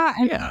that.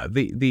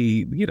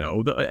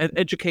 The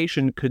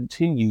education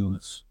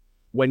continues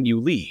when you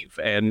leave,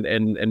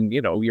 and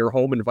your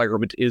home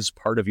environment is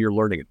part of your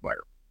learning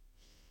environment.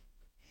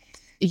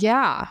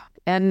 Yeah.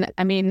 And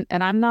I mean,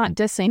 and I'm not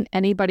dissing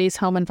anybody's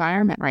home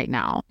environment right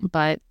now,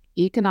 but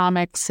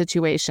economic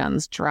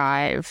situations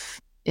drive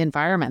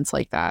environments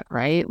like that,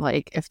 right?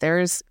 Like if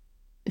there's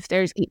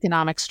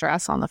economic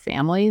stress on the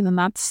family, then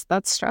that's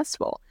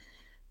stressful.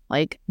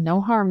 Like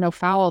no harm, no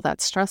foul,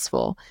 that's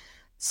stressful.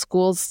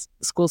 Schools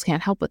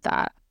can't help with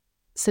that.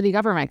 City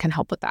government can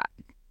help with that,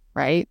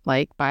 right?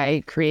 Like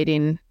by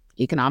creating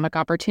economic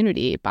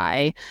opportunity,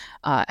 by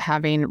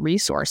having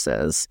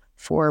resources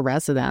for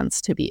residents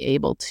to be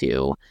able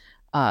to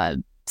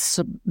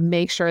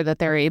make sure that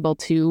they're able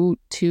to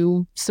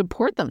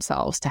support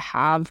themselves, to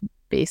have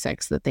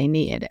basics that they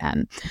need.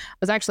 And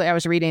I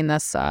was reading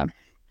this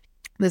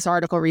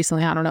article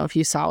recently, I don't know if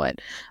you saw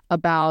it,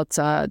 about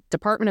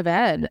Department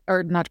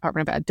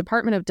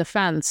of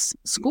Defense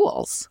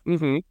schools.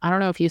 Mm-hmm. I don't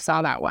know if you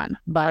saw that one,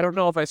 but I don't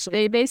know if I saw.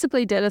 They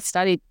basically did a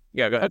study.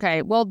 Yeah, go ahead.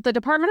 Okay, well, the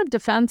Department of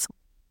Defense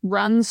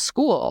runs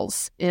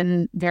schools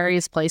in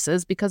various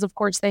places because, of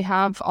course, they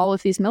have all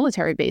of these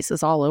military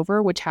bases all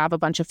over, which have a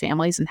bunch of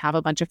families and have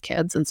a bunch of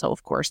kids. And so,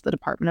 of course, the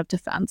Department of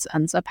Defense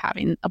ends up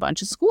having a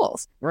bunch of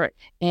schools. Right.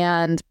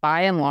 And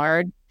by and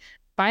large,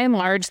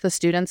 the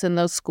students in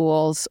those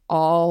schools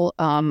all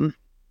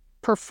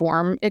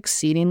perform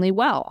exceedingly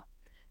well.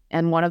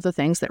 And one of the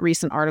things that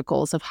recent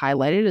articles have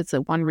highlighted is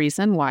that one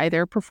reason why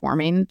they're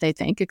performing, they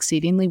think,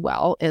 exceedingly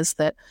well is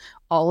that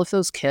all of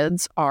those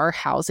kids are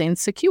housing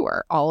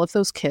secure. All of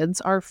those kids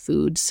are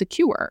food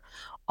secure.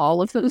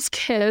 All of those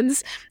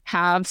kids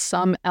have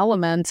some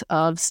element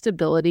of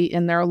stability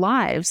in their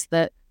lives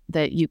that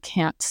you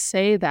can't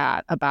say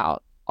that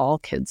about all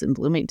kids in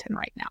Bloomington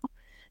right now.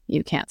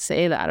 You can't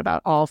say that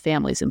about all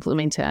families in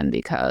Bloomington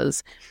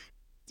because,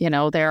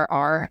 there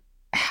are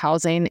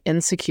housing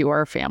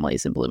insecure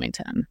families in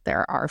Bloomington.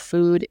 There are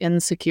food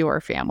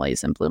insecure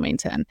families in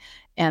Bloomington.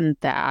 And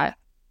that,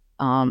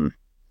 I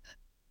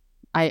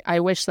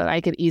wish that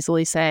I could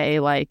easily say,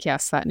 like,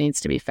 yes, that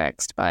needs to be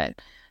fixed,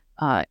 but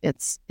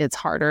it's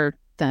harder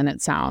than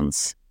it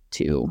sounds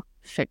to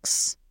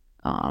fix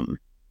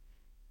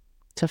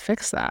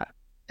that.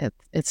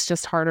 It's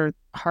just harder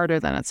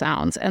than it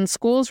sounds. And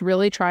schools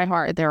really try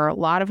hard. There are a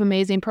lot of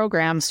amazing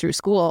programs through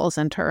schools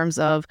in terms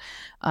of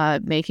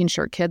making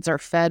sure kids are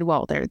fed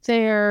while they're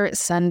there,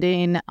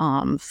 sending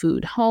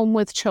food home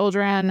with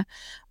children.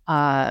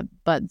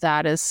 But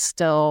that is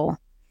still,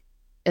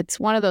 it's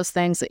one of those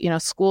things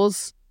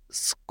that,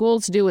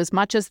 schools do as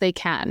much as they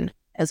can,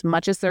 as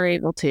much as they're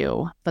able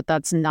to, but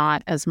that's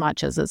not as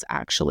much as is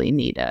actually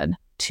needed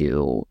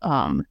to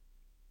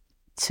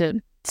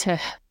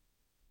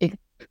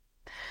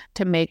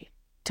make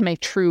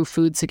true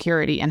food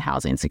security and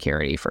housing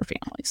security for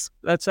families.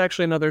 That's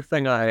actually another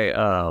thing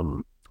I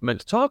meant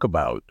to talk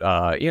about.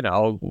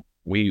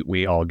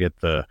 We all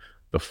get the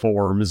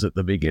forms at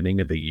the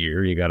beginning of the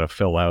year you got to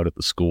fill out at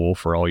the school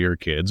for all your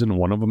kids, and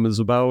one of them is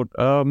about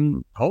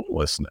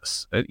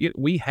homelessness.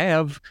 We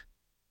have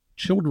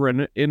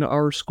children in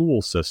our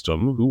school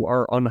system who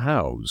are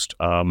unhoused,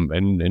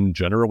 and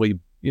generally,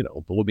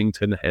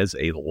 Bloomington has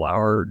a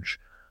large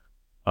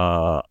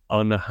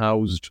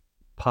unhoused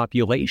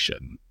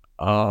population.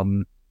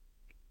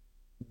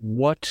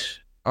 What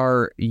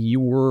are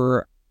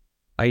your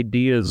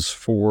ideas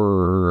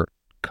for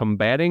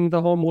combating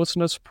the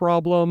homelessness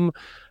problem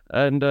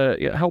and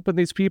helping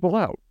these people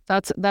out?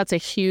 That's a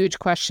huge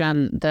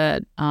question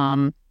that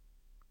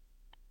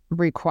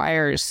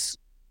requires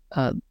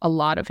a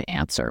lot of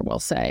answer, we'll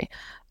say.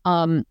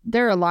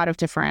 There are a lot of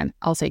different,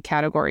 I'll say,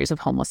 categories of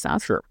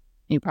homelessness. Sure.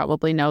 You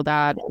probably know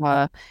that.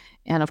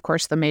 And of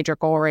course, the major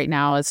goal right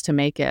now is to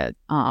make it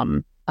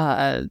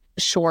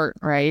short,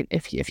 right?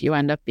 If you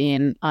end up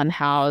being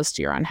unhoused,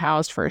 you're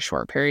unhoused for a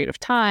short period of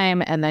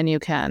time, and then you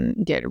can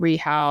get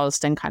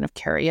rehoused and kind of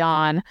carry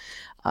on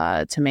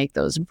to make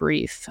those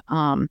brief.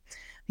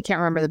 I can't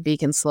remember the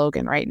Beacon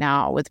slogan right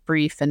now with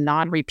brief and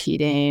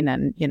non-repeating,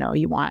 and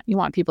you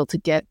want people to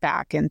get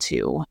back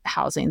into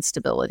housing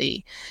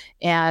stability.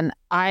 And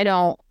I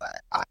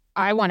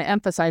want to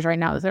emphasize right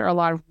now that there are a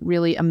lot of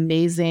really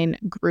amazing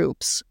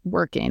groups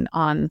working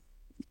on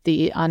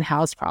the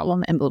unhoused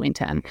problem in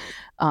Bloomington.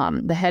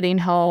 The Heading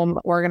Home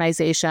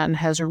organization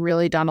has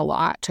really done a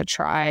lot to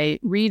try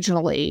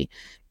regionally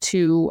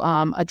to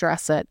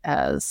address it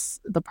as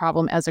the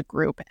problem as a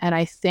group. And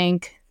I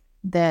think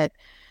that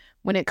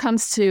when it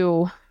comes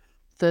to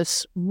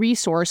the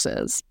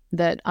resources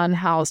that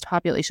unhoused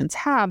populations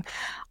have,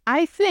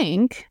 I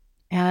think,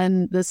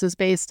 and this is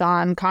based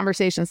on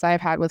conversations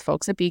I've had with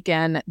folks at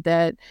Beacon,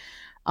 that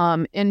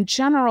in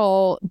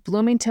general,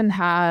 Bloomington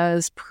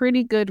has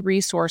pretty good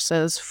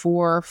resources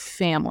for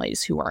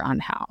families who are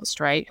unhoused,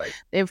 right?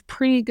 They have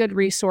pretty good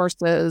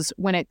resources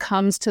when it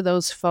comes to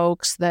those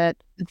folks that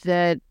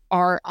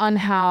are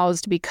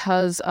unhoused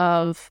because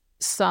of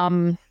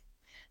some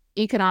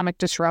economic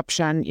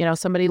disruption.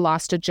 Somebody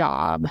lost a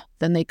job,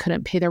 then they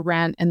couldn't pay their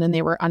rent, and then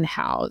they were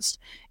unhoused.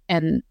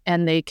 And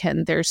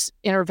there's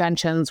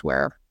interventions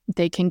where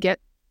they can get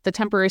the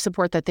temporary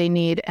support that they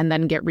need and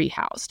then get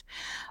rehoused.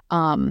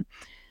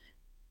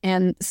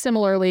 And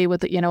similarly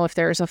with, if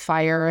there's a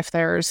fire, if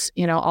there's,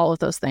 all of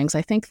those things,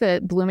 I think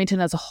that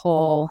Bloomington as a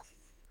whole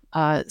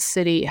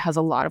city has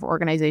a lot of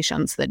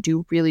organizations that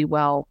do really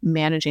well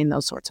managing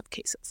those sorts of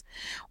cases.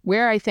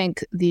 Where I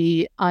think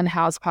the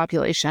unhoused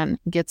population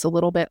gets a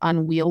little bit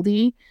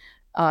unwieldy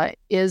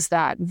is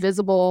that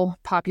visible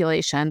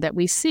population that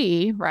we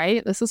see,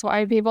 right? This is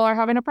why people are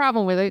having a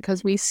problem with it,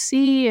 because we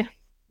see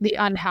the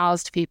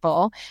unhoused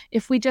people.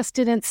 If we just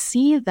didn't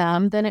see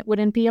them, then it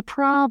wouldn't be a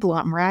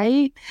problem,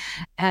 right?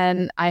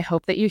 And I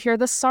hope that you hear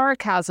the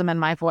sarcasm in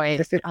my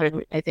voice.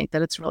 I think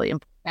that it's really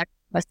important,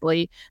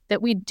 especially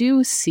that we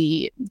do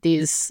see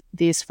these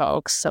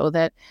folks so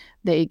that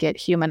they get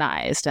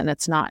humanized, and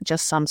it's not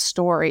just some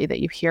story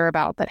that you hear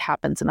about that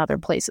happens in other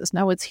places.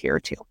 No, it's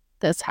here too.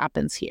 This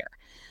happens here.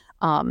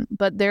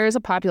 But there is a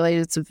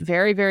population. It's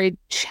very, very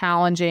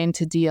challenging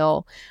to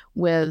deal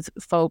with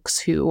folks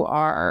who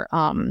are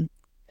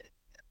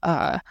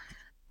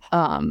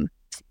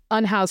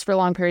unhoused for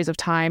long periods of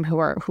time, who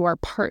are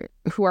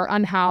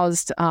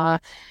unhoused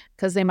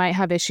because they might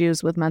have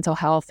issues with mental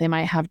health, they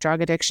might have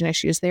drug addiction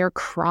issues. They are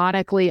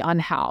chronically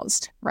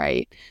unhoused,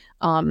 right?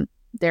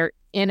 They're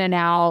in and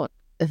out.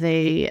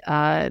 They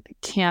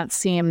can't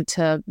seem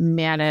to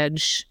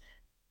manage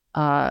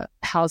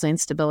housing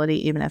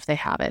stability, even if they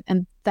have it.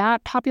 And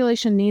that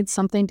population needs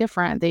something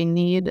different. They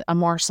need a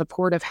more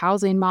supportive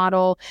housing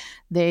model.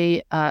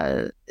 They,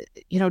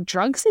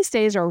 drugs these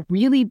days are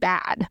really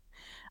bad.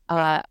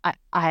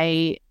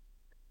 I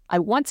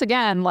once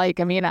again,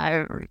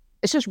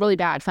 it's just really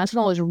bad.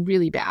 Fentanyl is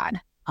really bad.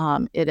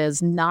 It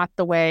is not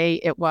the way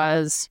it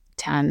was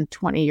 10,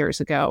 20 years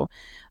ago.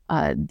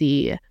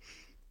 The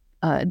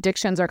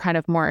addictions are kind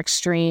of more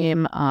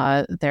extreme.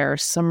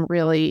 There's some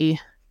really,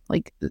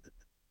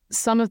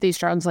 some of these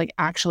drugs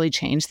actually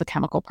change the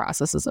chemical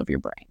processes of your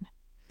brain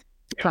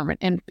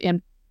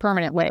in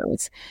permanent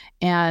ways.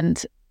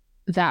 And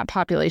that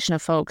population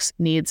of folks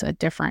needs a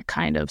different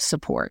kind of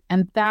support.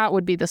 And that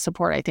would be the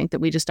support I think that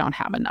we just don't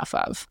have enough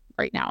of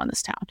right now in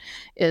this town,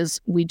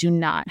 is we do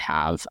not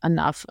have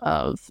enough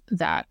of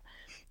that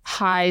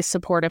high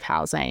supportive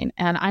housing.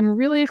 And I'm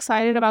really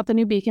excited about the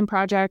new Beacon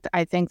project.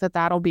 I think that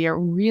that'll be a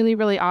really,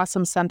 really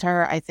awesome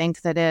center. I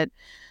think that it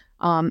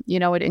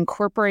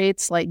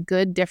incorporates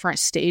good different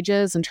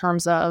stages in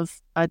terms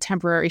of a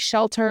temporary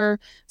shelter,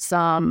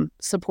 some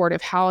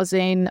supportive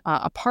housing,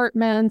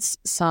 apartments,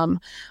 some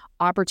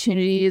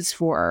opportunities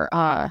for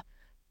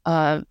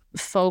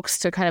folks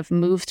to kind of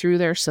move through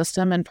their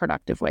system in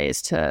productive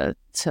ways to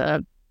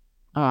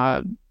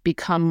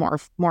become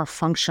more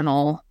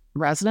functional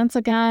residents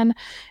again.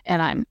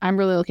 And I'm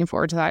really looking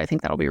forward to that. I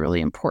think that'll be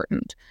really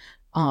important.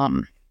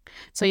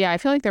 So yeah, I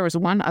feel like there was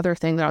one other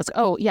thing that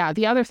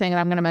the other thing that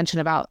I'm going to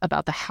mention about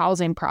the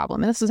housing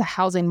problem, and this is a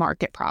housing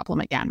market problem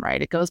again,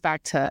 right? It goes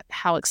back to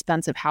how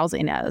expensive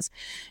housing is.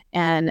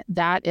 And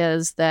that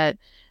is that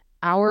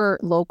our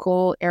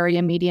local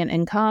area median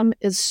income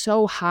is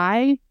so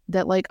high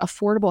that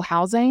affordable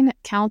housing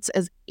counts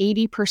as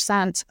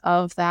 80%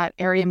 of that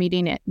area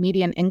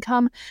median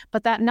income,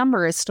 but that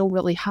number is still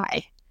really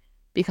high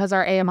because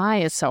our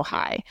AMI is so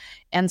high.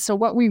 And so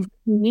what we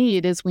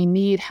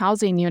need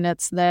housing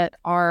units that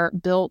are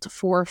built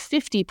for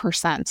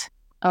 50%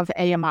 of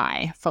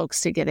AMI folks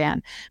to get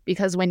in.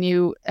 Because what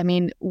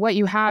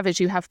you have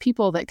is you have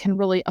people that can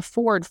really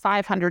afford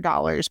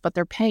 $500, but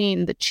they're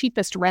paying the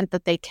cheapest rent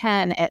that they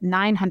can at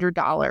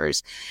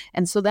 $900.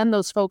 And so then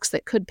those folks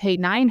that could pay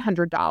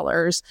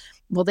 $900,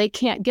 well, they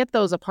can't get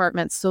those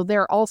apartments. So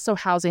they're also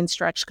housing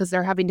stretched because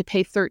they're having to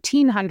pay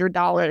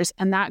 $1,300,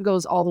 and that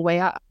goes all the way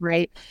up,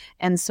 right?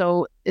 And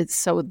so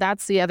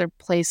that's the other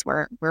place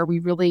where we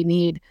really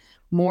need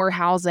more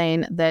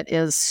housing that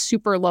is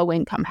super low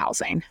income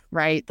housing,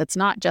 right? That's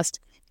not just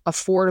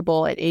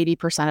affordable at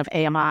 80% of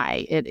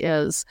AMI. It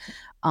is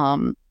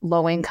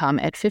low income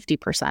at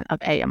 50%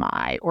 of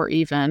AMI, or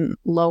even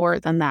lower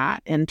than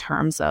that in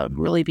terms of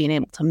really being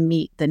able to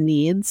meet the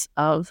needs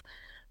of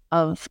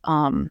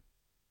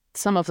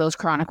some of those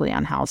chronically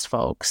unhoused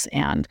folks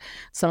and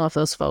some of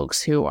those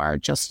folks who are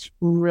just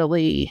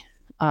really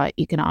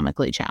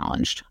economically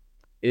challenged.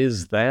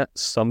 Is that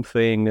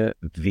something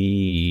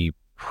the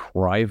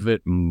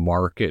private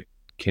market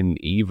can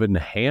even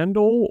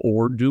handle,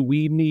 or do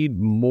we need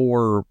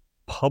more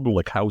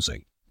public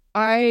housing?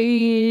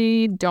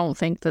 I don't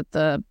think that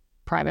the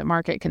private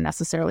market can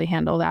necessarily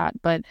handle that.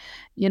 But,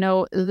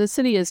 the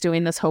city is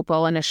doing this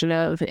Hopewell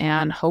initiative,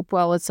 and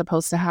Hopewell is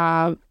supposed to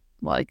have,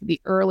 like, the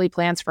early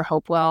plans for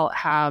Hopewell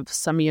have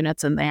some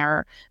units in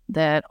there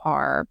that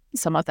are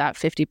some of that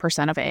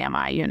 50% of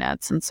AMI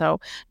units. And so,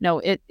 no,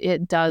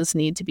 it does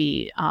need to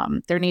be,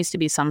 there needs to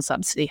be some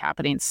subsidy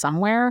happening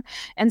somewhere.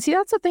 And see,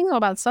 that's the thing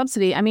about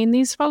subsidy. I mean,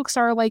 these folks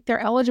are like, they're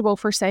eligible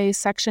for, say,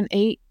 Section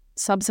 8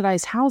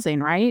 subsidized housing,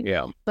 right?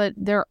 Yeah. But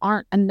there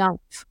aren't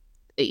enough,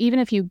 even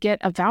if you get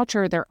a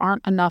voucher, there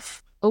aren't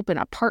enough open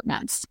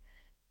apartments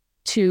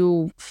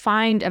to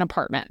find an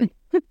apartment.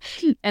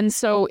 And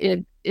so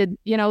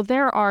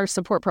there are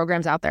support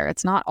programs out there.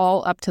 It's not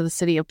all up to the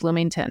city of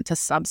Bloomington to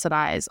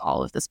subsidize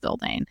all of this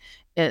building.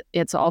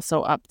 It's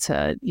also up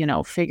to,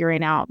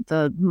 figuring out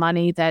the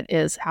money that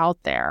is out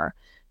there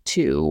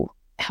to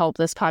help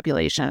this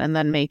population, and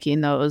then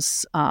making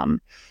those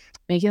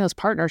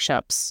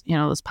partnerships,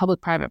 those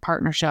public-private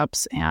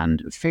partnerships,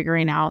 and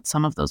figuring out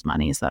some of those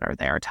monies that are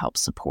there to help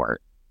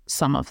support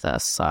some of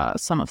this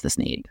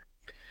need.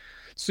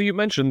 So you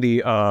mentioned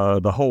the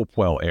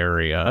Hopewell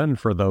area, and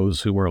for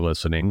those who are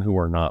listening who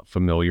are not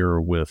familiar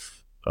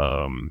with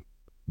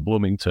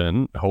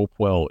Bloomington,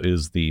 Hopewell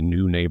is the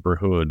new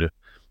neighborhood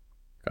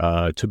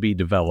to be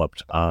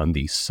developed on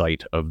the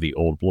site of the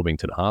old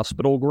Bloomington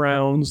Hospital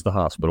grounds. The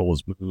hospital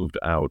was moved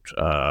out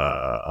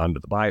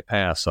onto the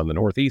bypass on the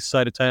northeast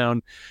side of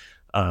town,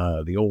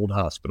 the old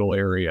hospital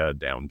area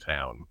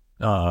downtown.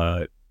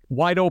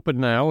 Wide open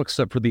now,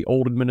 except for the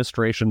old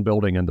administration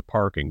building and the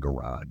parking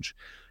garage.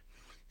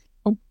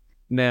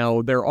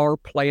 Now, there are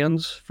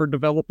plans for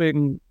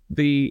developing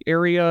the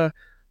area.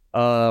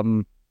 Are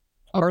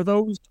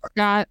those?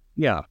 Scott?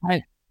 Yeah.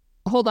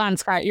 Hold on,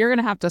 Scott. You're going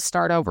to have to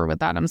start over with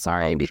that. I'm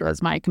sorry,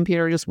 because my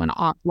computer just went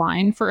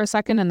offline for a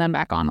second and then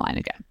back online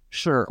again.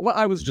 Sure. Well,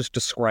 I was just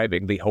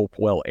describing the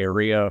Hopewell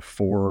area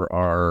for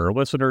our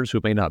listeners who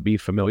may not be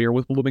familiar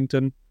with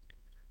Bloomington.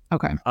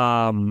 Okay.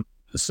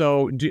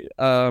 So,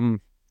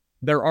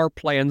 there are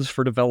plans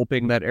for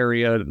developing that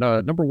area.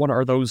 Number one,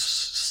 are those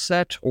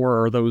set,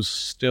 or are those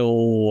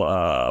still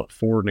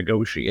for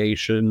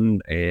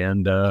negotiation?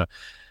 And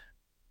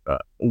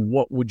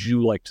what would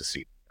you like to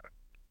see?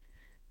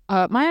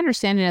 My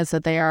understanding is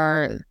that they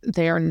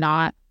are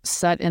not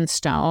set in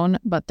stone,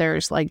 but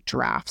there's like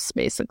drafts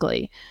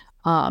basically.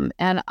 And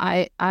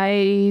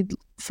I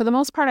for the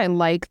most part, I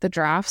like the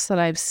drafts that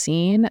I've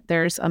seen.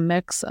 There's a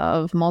mix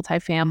of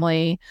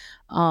multifamily,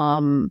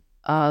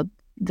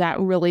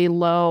 that really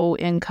low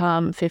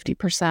income,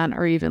 50%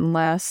 or even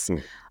less,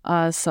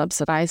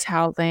 subsidized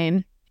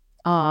housing.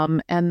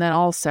 And then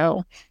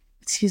also,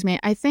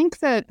 I think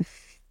that,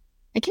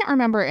 I can't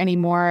remember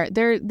anymore.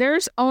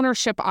 There's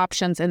ownership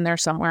options in there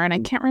somewhere. And I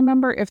can't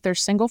remember if they're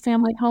single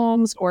family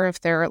homes or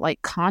if they're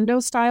like condo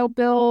style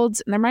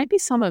builds. And there might be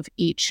some of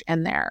each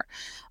in there.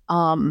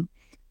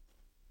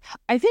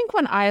 I think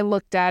when I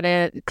looked at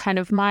it, kind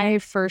of my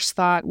first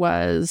thought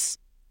was,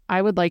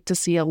 I would like to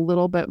see a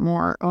little bit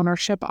more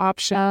ownership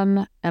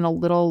option and a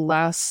little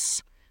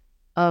less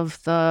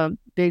of the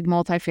big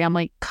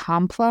multifamily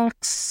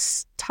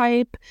complex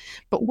type.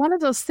 But one of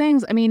those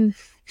things, I mean,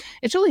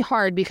 it's really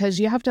hard because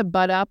you have to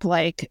butt up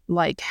like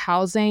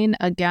housing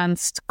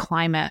against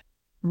climate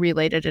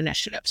related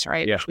initiatives,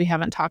 right? Yeah. Which we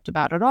haven't talked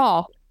about at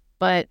all.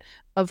 But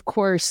of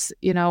course,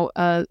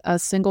 a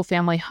single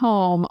family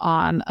home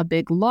on a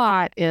big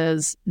lot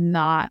is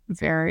not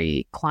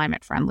very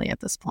climate friendly at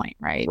this point,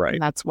 right? Right.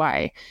 And that's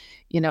why,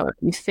 if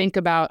you think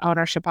about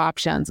ownership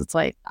options, it's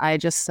like I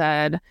just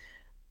said,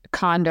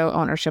 condo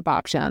ownership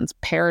options,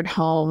 paired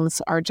homes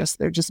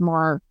they're just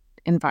more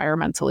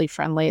environmentally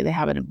friendly. They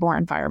have a more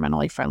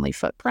environmentally friendly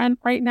footprint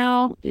right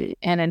now.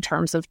 And in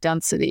terms of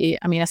density,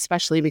 I mean,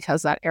 especially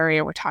because that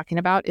area we're talking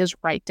about is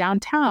right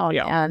downtown.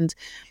 Yeah. And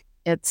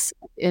it's,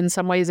 in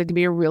some ways, it can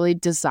be a really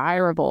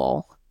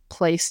desirable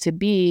place to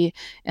be.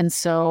 And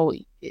so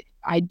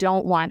I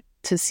don't want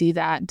to see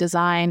that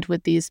designed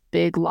with these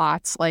big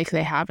lots like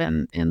they have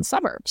in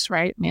suburbs,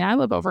 right? I mean, I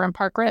live over in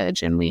Park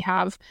Ridge and we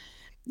have,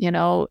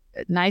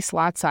 nice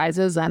lot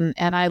sizes and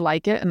I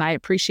like it and I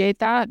appreciate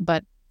that.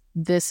 But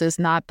this is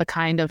not the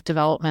kind of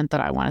development that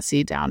I want to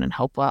see down in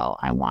Hopewell.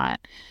 I want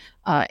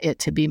it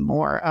to be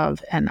more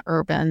of an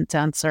urban,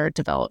 denser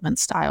development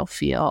style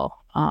feel.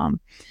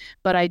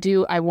 But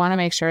I want to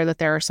make sure that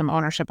there are some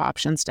ownership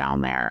options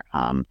down there,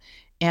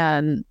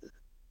 and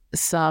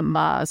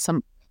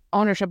some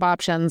ownership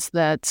options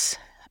that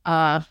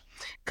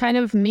kind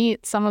of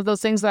meet some of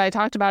those things that I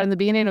talked about in the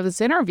beginning of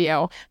this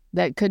interview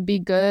that could be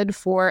good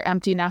for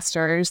empty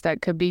nesters,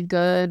 that could be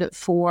good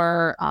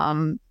for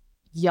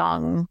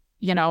young,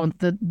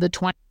 the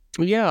 20.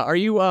 Yeah, are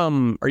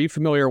you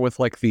familiar with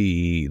like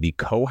the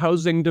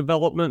co-housing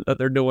development that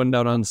they're doing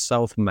down on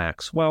South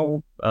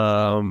Maxwell,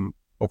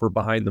 over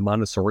behind the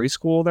Montessori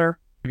school there?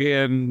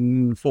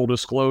 Again, full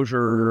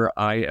disclosure,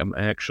 I am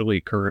actually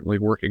currently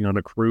working on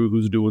a crew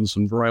who's doing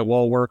some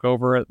drywall work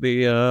over at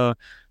the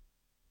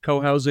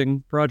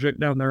co-housing project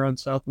down there on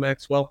South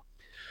Maxwell.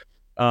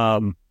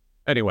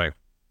 Anyway,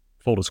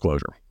 full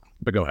disclosure,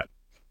 but go ahead.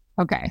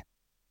 Okay.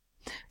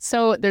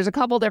 So there's a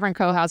couple different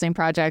co-housing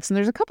projects, and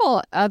there's a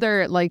couple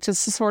other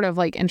just sort of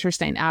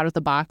interesting out of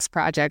the box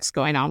projects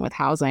going on with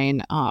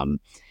housing.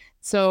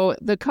 So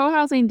the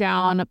co-housing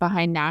down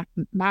behind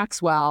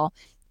Maxwell,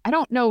 I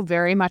don't know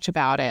very much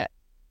about it,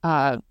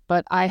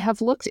 but I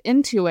have looked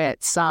into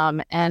it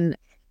some, and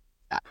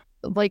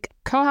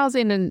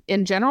co-housing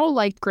in general,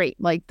 great,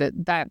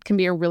 that can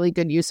be a really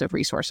good use of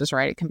resources,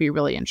 right? It can be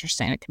really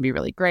interesting. It can be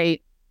really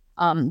great.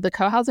 The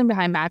co-housing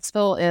behind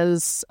Maxwell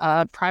is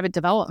private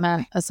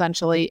development,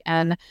 essentially,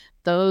 and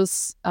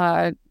those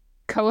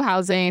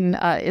co-housing,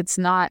 it's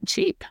not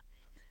cheap.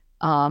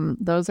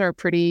 Those are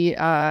pretty,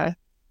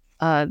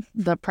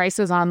 the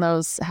prices on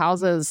those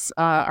houses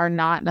are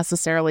not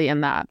necessarily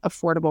in that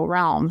affordable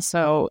realm.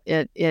 So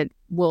it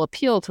will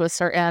appeal to a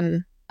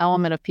certain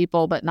element of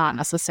people, but not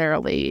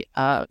necessarily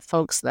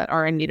folks that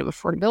are in need of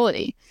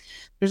affordability.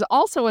 There's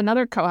also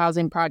another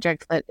co-housing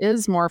project that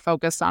is more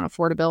focused on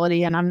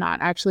affordability, and I'm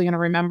not actually going to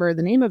remember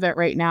the name of it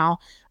right now,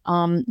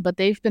 but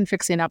they've been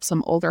fixing up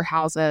some older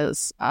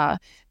houses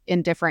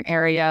in different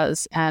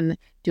areas and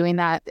doing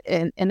that.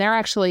 And they're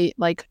actually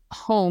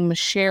home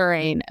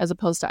sharing, as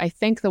opposed to, I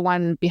think the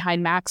one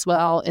behind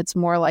Maxwell, it's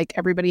more like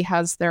everybody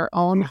has their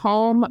own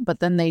home, but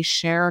then they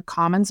share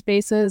common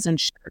spaces and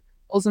share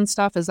and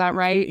stuff. Is that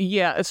right?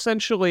 Yeah,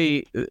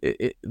 essentially,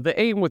 the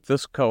aim with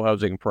this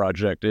co-housing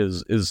project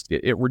is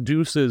it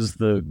reduces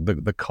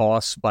the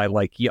costs by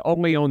you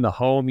only own the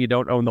home, you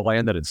don't own the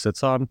land that it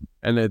sits on,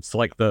 and it's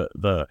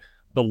the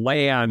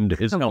land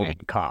is held in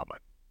common,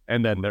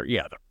 and then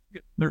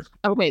there's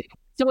okay.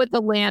 So it's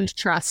a land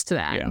trust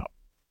then.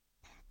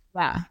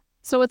 Yeah.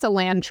 So it's a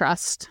land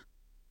trust.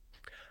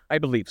 I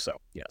believe so.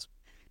 Yes.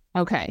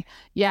 Okay.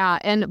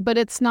 Yeah. But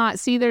it's not,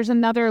 there's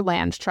another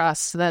land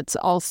trust that's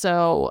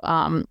also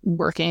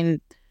working.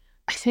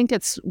 I think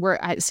it's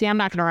I'm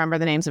not going to remember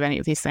the names of any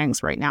of these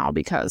things right now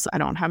because I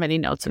don't have any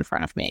notes in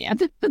front of me.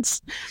 And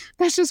that's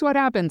just what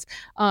happens.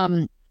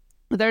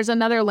 There's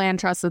another land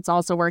trust that's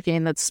also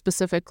working, that's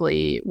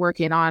specifically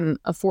working on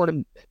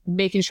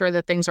making sure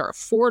that things are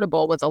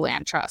affordable with a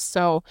land trust.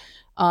 So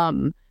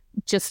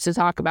just to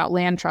talk about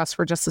land trust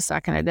for just a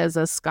second, it is,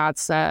 as Scott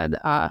said,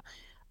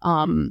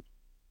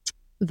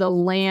 the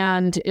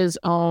land is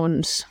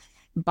owned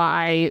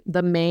by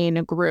the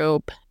main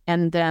group,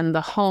 and then the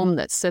home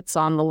that sits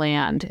on the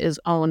land is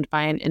owned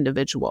by an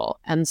individual.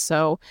 And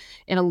so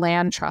in a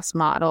land trust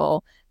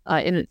model,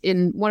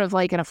 in one of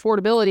an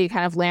affordability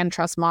kind of land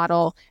trust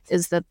model,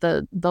 is that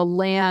the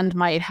land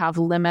might have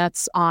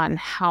limits on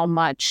how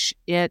much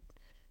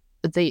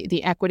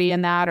the equity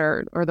in that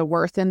or the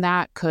worth in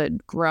that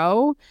could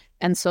grow.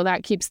 And so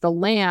that keeps the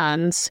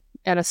land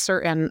at a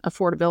certain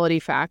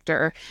affordability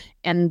factor.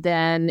 And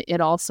then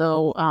it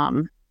also,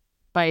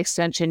 by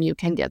extension, you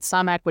can get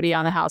some equity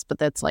on the house, but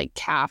that's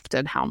capped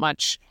at how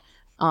much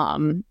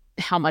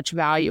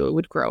value it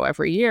would grow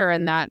every year.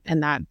 And that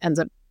ends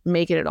up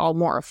making it all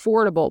more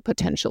affordable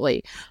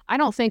potentially. I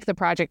don't think the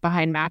project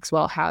behind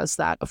Maxwell has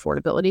that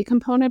affordability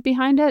component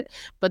behind it,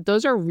 but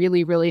those are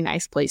really, really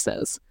nice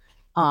places.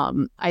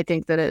 I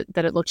think that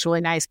it looks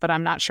really nice, but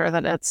I'm not sure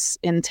that it's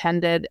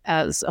intended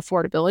as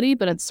affordability,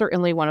 but it's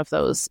certainly one of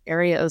those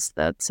areas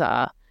that's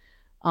I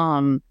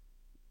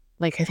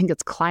think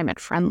it's climate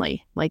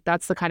friendly.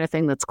 That's the kind of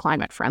thing that's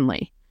climate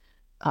friendly,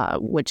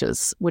 which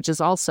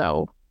is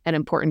also an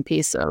important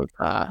piece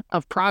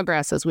of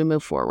progress as we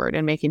move forward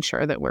and making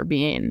sure that we're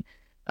being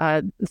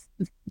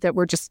that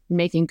we're just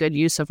making good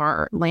use of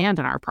our land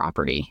and our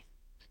property.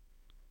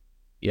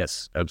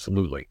 Yes,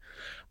 absolutely.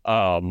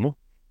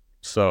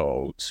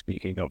 So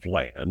speaking of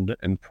land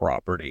and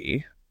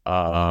property,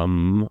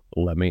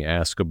 let me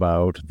ask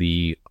about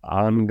the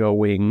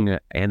ongoing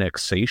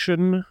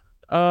annexation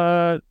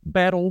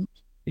battle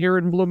here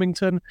in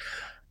Bloomington.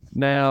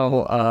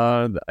 Now,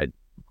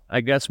 I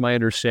guess my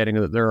understanding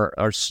is that there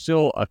are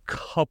still a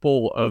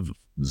couple of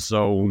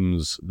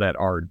zones that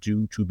are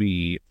due to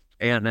be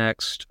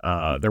annexed.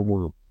 There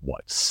were,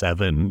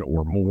 7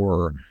 or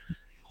more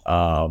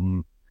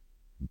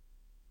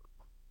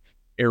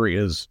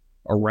areas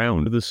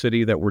around the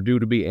city that were due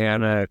to be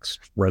annexed.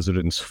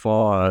 Residents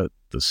fought,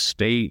 the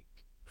state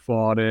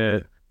fought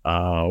it.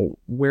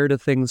 Where do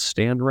things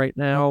stand right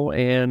now,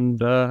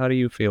 and how do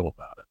you feel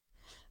about it?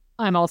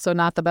 I'm also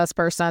not the best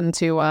person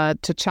to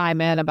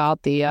chime in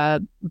about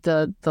the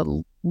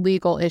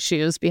legal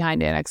issues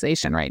behind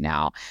annexation right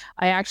now.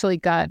 I actually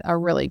got a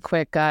really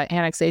quick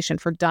annexation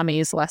for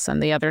dummies lesson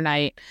the other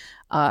night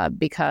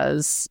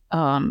because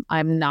I'm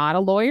not a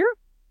lawyer.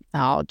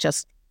 I'll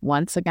just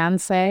once again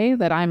say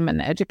that I'm an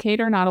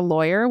educator, not a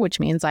lawyer, which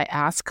means I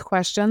ask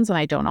questions and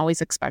I don't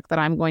always expect that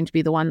I'm going to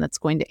be the one that's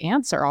going to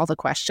answer all the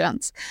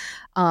questions.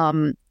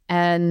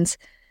 And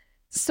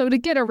so to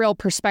get a real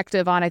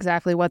perspective on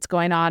exactly what's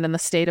going on in the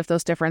state of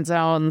those different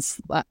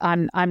zones,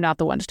 I'm not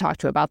the one to talk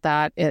to about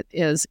that. It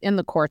is in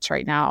the courts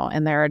right now,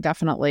 and there are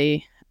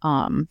definitely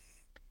I'm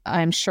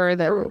sure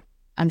that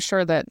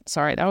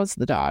sorry, that was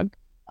the dog.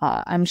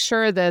 I'm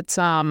sure that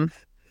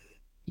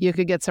you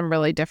could get some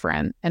really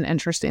different and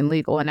interesting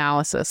legal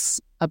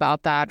analysis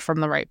about that from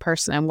the right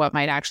person and what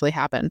might actually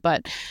happen.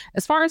 But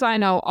as far as I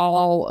know,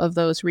 all of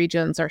those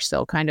regions are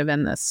still kind of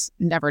in this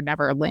never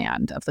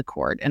land of the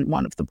court. And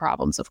one of the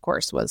problems, of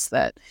course, was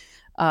that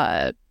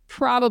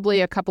probably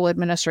a couple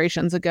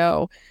administrations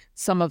ago,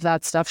 some of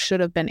that stuff should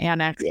have been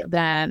annexed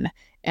then,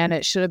 and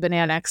it should have been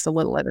annexed a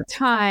little at a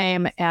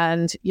time.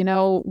 And, you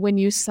know, when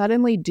you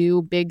suddenly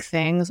do big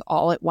things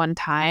all at one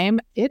time,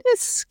 it is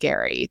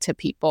scary to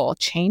people.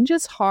 Change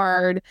is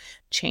hard,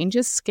 change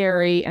is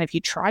scary. And if you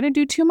try to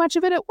do too much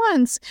of it at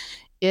once,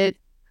 it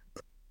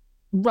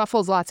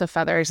ruffles lots of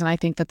feathers. And I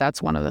think that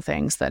that's one of the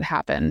things that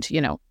happened,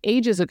 you know,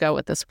 ages ago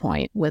at this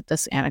point with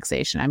this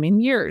annexation. I mean,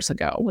 years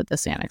ago with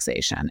this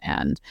annexation.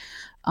 And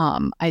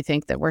I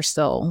think that we're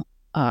still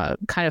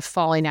kind of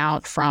falling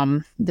out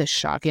from this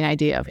shocking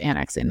idea of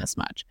annexing this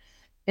much.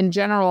 In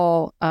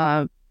general,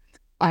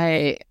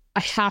 I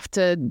have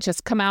to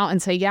just come out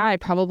and say, yeah, I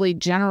probably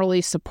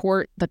generally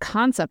support the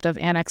concept of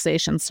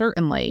annexation,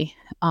 certainly.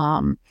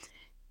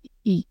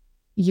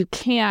 You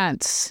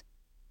can't...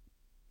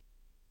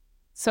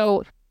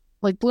 So,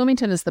 like,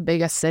 Bloomington is the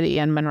biggest city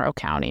in Monroe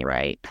County,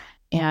 right?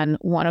 And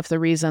one of the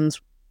reasons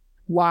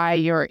why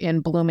you're in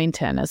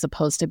Bloomington as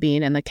opposed to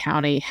being in the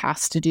county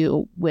has to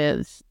do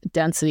with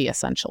density,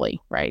 essentially,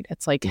 right?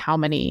 It's like how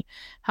many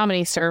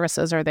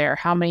services are there,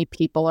 how many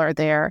people are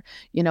there.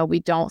 You know, we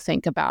don't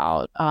think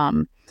about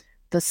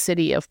the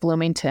city of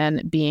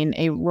Bloomington being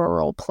a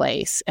rural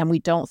place, and we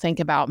don't think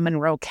about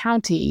Monroe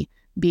County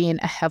being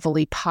a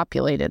heavily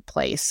populated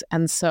place.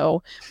 And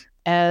so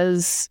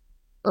as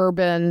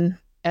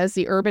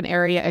the urban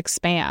area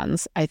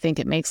expands, I think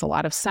it makes a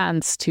lot of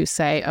sense to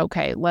say,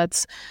 okay,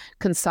 let's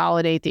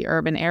consolidate the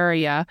urban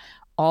area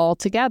all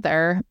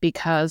together,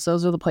 because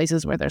those are the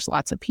places where there's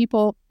lots of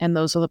people, and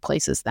those are the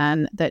places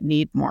then that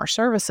need more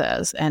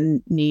services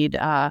and need,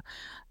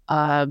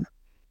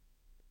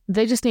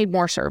 they just need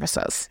more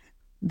services.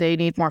 They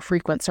need more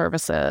frequent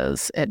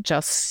services. It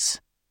just,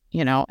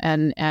 you know,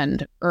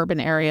 and urban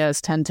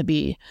areas tend to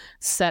be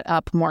set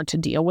up more to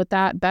deal with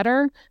that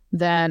better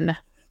than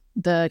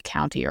the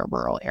county or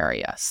rural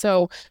area.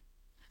 So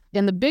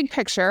in the big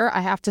picture, I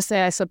have to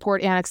say I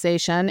support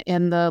annexation.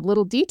 In the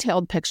little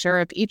detailed picture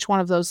of each one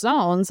of those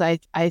zones, I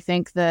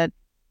think that,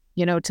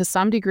 you know, to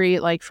some degree,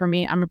 like for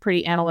me, I'm a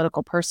pretty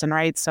analytical person,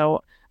 right?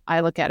 So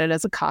I look at it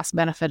as a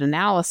cost-benefit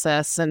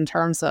analysis in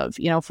terms of,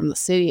 you know, from the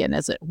city, and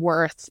is it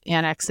worth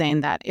annexing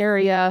that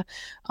area?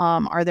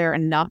 Are there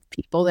enough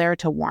people there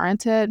to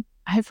warrant it?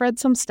 I've read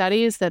some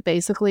studies that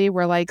basically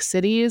were like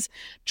cities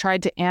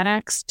tried to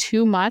annex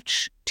too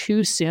much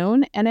too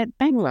soon, and it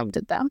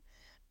bankrupted them,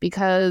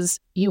 because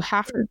you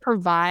have to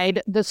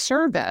provide the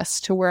service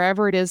to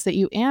wherever it is that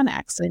you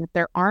annex. And if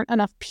there aren't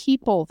enough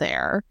people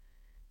there,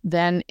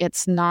 then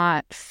it's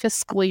not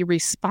fiscally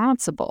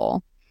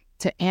responsible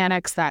to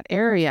annex that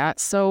area.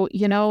 So,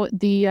 you know,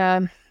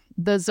 the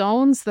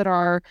zones that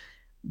are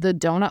the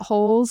donut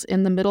holes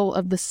in the middle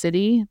of the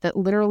city, that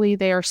literally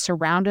they are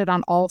surrounded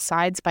on all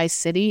sides by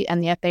city,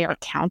 and yet they are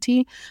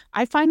county.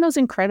 I find those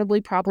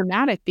incredibly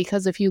problematic,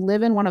 because if you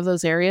live in one of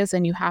those areas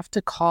and you have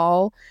to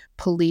call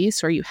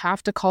police or you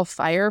have to call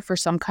fire for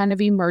some kind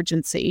of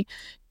emergency,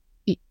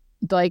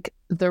 like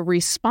the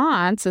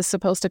response is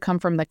supposed to come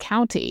from the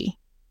county,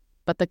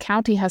 but the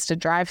county has to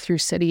drive through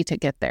city to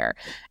get there.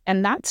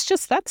 And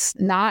that's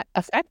not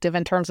effective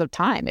in terms of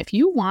time. If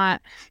you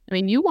want,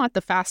 you want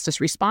the fastest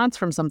response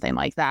from something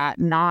like that,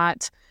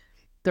 not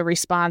the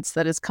response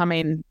that is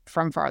coming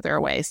from farther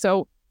away.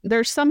 So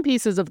there's some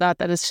pieces of that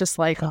is just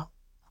like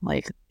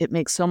it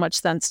makes so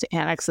much sense to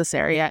annex this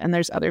area. And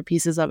there's other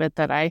pieces of it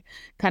that I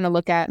kind of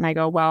look at and I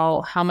go,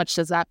 well, how much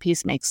does that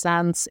piece make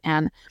sense?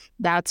 And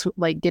that's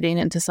like getting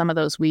into some of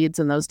those weeds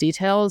and those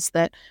details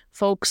that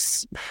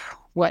folks,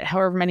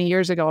 however many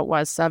years ago it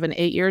was,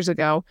 7-8 years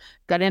ago,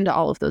 got into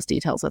all of those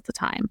details at the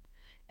time.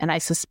 And I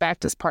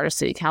suspect as part of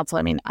city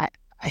council,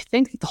 I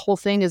think the whole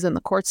thing is in the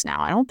courts now.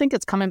 I don't think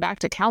it's coming back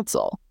to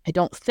council. I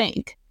don't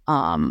think.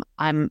 I'm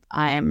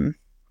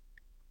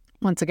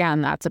once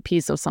again, that's a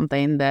piece of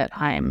something that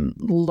I'm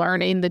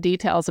learning the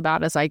details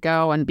about as I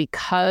go. And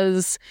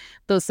because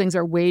those things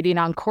are waiting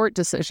on court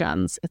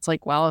decisions, it's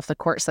like, well, if the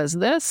court says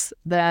this,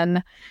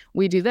 then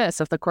we do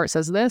this. If the court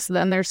says this,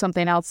 then there's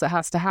something else that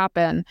has to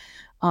happen.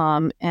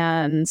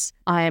 And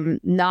I'm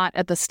not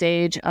at the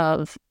stage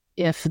of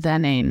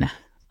if-thenning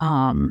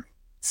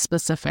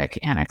specific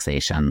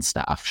annexation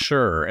stuff.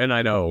 Sure. And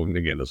I know,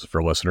 again, this is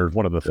for listeners,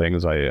 one of the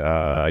things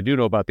I do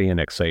know about the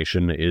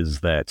annexation is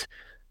that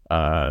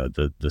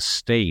the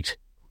state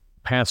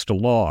passed a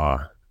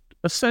law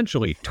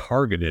essentially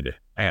targeted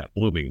at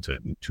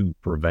Bloomington to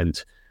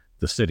prevent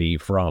the city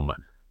from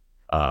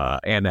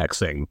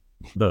annexing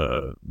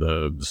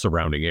the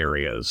surrounding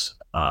areas.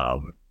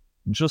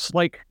 Just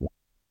like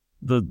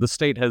the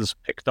state has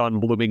picked on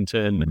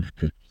Bloomington.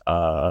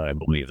 I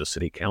believe the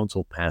city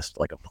council passed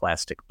like a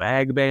plastic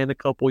bag ban a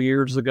couple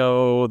years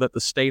ago that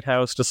the state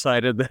house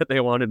decided that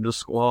they wanted to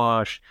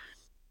squash.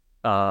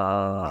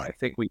 I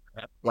think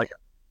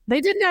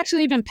They didn't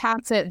actually even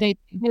pass it. They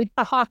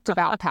talked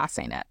about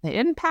passing it. They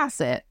didn't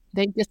pass it.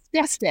 They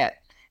discussed it.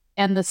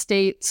 And the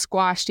state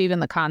squashed even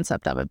the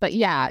concept of it. But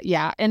yeah.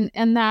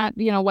 And that,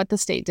 what the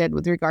state did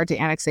with regard to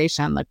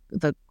annexation,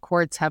 the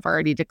courts have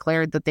already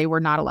declared that they were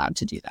not allowed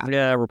to do that.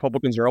 Yeah,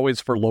 Republicans are always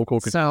for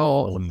local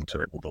control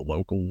until the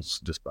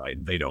locals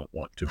decide they don't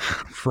want to be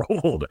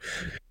controlled.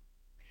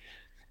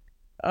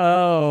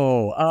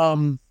 So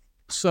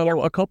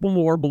a couple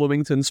more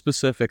Bloomington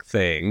specific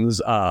things.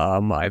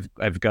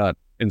 I've got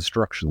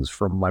instructions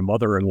from my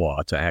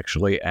mother-in-law to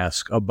actually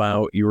ask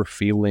about your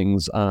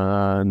feelings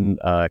on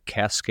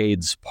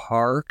Cascades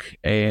Park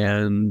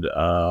and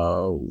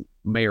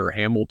Mayor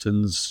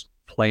Hamilton's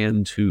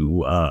plan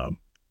to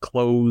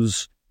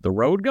close the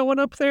road going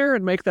up there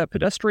and make that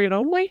pedestrian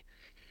only.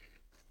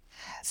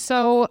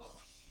 So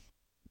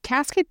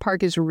Cascade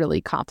Park is really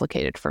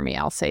complicated for me.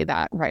 I'll say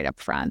that right up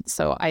front.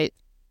 So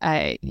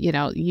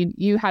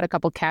you had a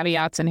couple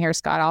caveats in here,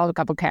 Scott. I'll have a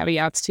couple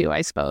caveats too,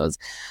 I suppose.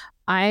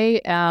 I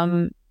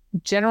am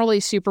generally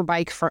super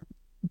bike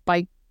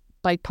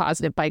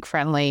positive, bike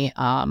friendly,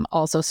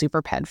 also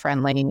super ped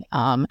friendly.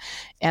 And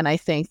I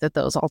think that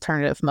those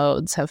alternative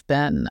modes have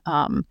been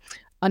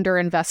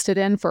underinvested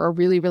in for a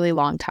really, really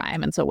long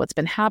time. And so what's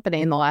been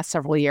happening in the last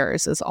several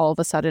years is all of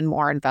a sudden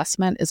more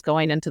investment is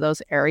going into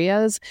those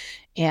areas.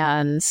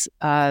 And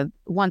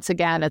once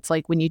again, it's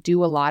like when you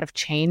do a lot of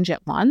change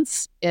at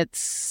once, it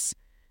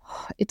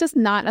does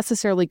not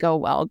necessarily go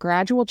well.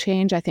 Gradual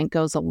change, I think,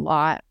 goes a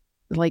lot,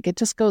 like it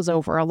just goes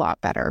over a lot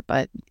better.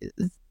 But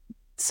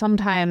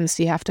sometimes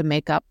you have to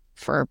make up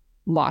for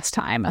lost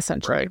time,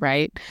 essentially,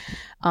 right?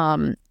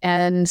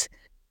 And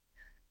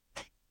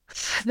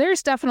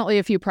there's definitely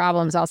a few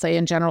problems, I'll say,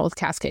 in general with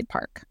Cascade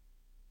Park.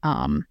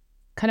 Kind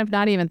of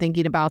not even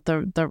thinking about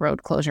the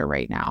road closure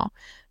right now.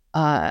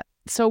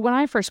 So when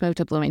I first moved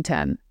to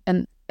Bloomington,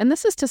 and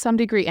this is to some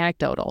degree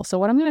anecdotal. So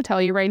what I'm going to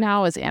tell you right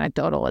now is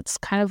anecdotal. It's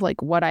kind of like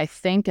what I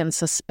think and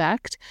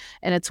suspect.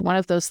 And it's one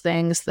of those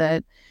things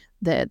that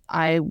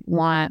I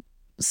want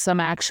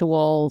some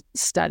actual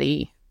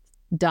study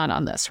done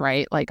on this,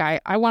 right? Like I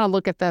want to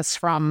look at this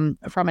from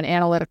an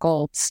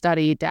analytical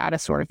study data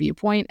sort of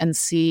viewpoint and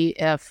see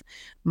if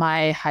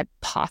my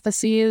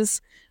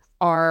hypotheses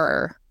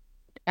are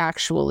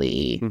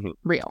actually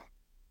real.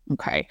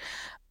 Okay.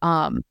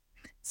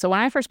 So when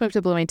I first moved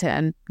to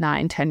Bloomington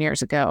 9-10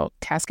 years ago,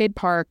 Cascade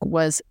Park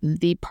was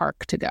the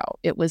park to go.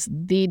 It was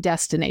the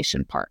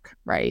destination park,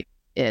 right?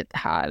 It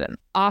had an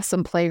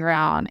awesome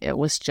playground. It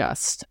was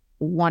just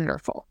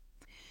wonderful.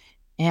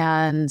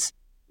 And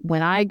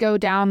when I go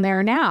down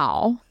there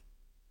now,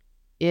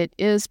 it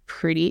is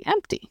pretty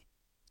empty,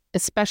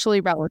 especially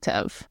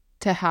relative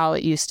to how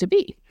it used to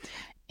be.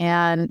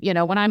 And,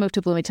 when I moved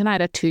to Bloomington, I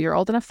had a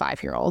 2-year-old and a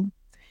 5-year-old.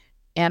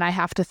 And I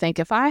have to think,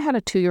 if I had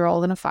a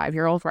 2-year-old and a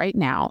 5-year-old right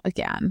now,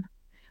 again,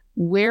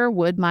 where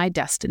would my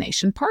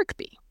destination park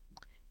be?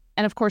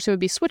 And of course, it would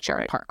be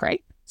Switchyard Park,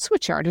 right?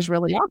 Switchyard is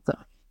really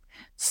awesome.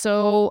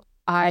 So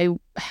I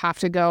have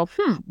to go,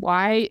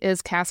 why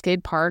is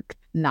Cascade Park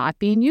not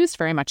being used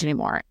very much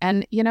anymore?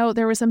 And,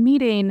 there was a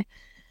meeting,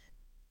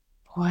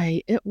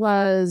 I'm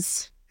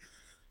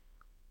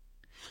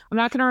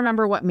not going to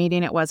remember what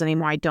meeting it was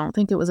anymore. I don't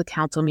think it was a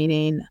council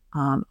meeting.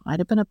 Might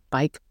have been a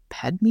bike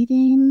ped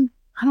meeting.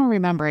 I don't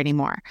remember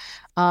anymore.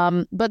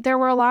 But there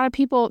were a lot of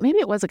people, maybe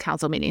it was a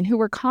council meeting, who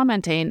were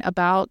commenting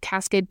about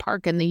Cascade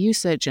Park and the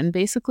usage and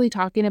basically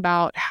talking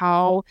about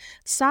how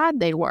sad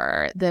they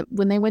were that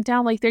when they went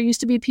down, like there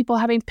used to be people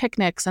having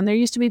picnics and there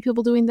used to be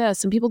people doing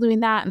this and people doing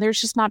that. And there's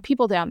just not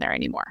people down there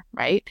anymore.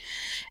 Right.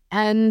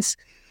 And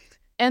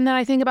then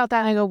I think about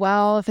that and I go,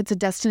 well, if it's a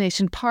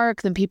destination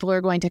park, then people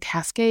are going to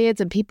Cascades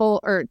and people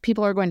are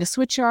going to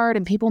Switchyard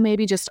and people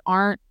maybe just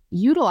aren't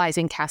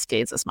utilizing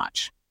Cascades as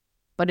much.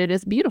 But it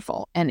is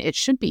beautiful and it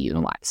should be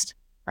utilized,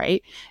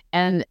 right?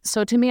 And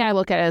so to me, I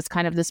look at it as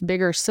kind of this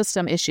bigger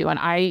system issue. And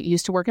I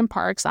used to work in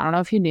parks. I don't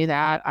know if you knew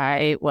that.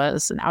 I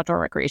was an outdoor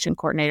recreation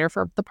coordinator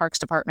for the Parks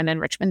Department in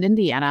Richmond,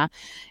 Indiana.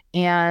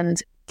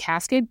 And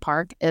Cascade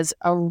Park is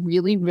a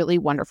really, really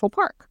wonderful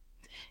park.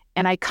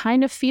 And I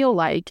kind of feel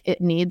like it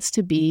needs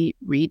to be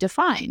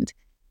redefined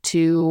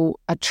to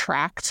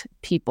attract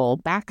people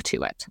back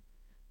to it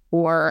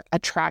or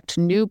attract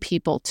new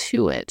people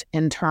to it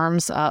in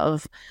terms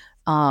of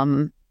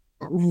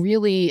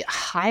really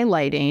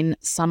highlighting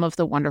some of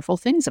the wonderful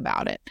things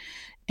about it.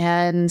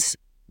 And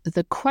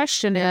the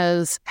question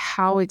is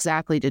how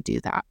exactly to do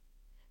that.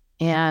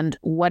 and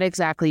what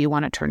exactly you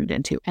want to turn it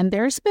into. And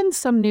there's been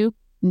some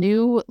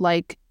new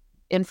like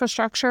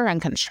infrastructure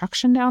and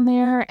construction down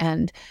there,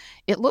 and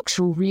it looks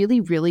really,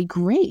 really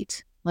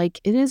great.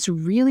 Like, it is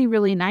really,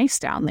 really nice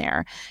down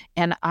there.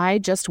 And I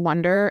just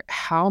wonder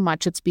how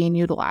much it's being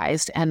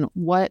utilized and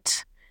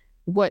what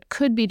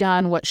could be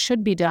done, what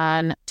should be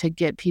done to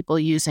get people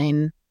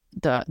using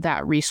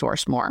that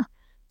resource more,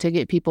 to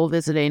get people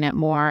visiting it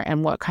more,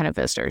 and what kind of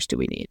visitors do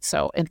we need.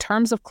 So in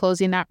terms of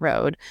closing that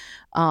road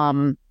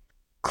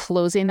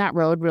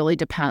really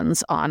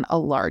depends on a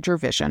larger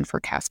vision for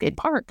Cascade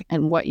Park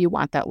and what you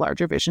want that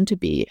larger vision to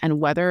be, and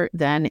whether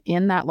then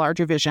in that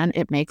larger vision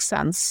it makes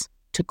sense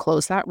to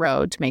close that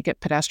road, to make it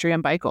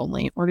pedestrian bike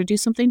only, or to do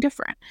something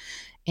different.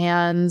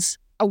 And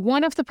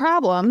one of the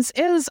problems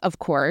is, of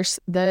course,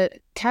 that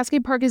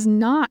Cascade Park is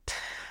not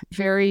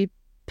very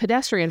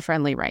pedestrian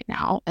friendly right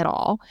now at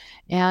all.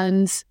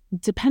 And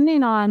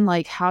depending on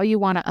like how you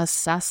want to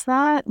assess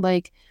that,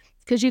 like,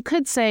 because you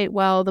could say,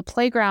 well, the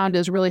playground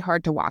is really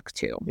hard to walk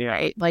to,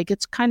 right? Like,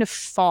 it's kind of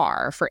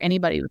far for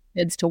anybody with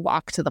kids to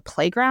walk to the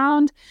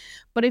playground.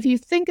 But if you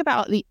think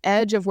about the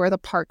edge of where the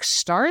park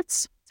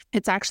starts,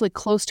 it's actually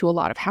close to a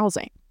lot of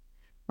housing,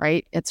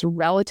 right? It's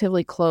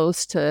relatively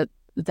close to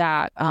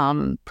that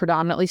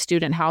predominantly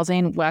student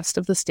housing west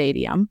of the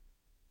stadium,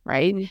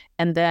 right? Mm-hmm.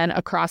 And then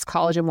across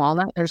College and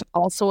Walnut, there's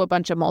also a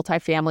bunch of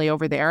multifamily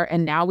over there.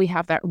 And now we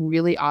have that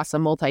really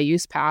awesome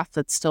multi-use path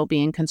that's still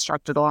being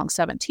constructed along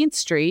 17th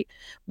Street,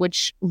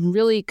 which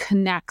really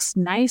connects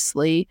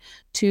nicely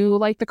to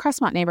like the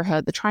Crestmont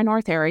neighborhood, the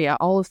Tri-North area,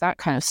 all of that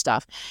kind of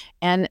stuff.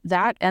 And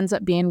that ends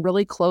up being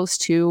really close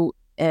to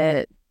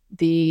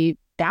the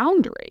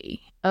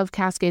boundary of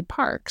Cascade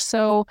Park.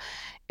 So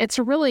it's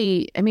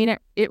really, I mean,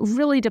 it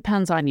really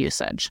depends on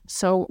usage.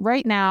 So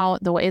right now,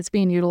 the way it's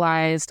being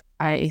utilized,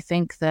 I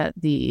think that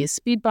the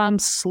speed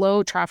bumps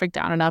slow traffic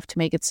down enough to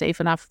make it safe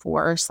enough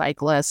for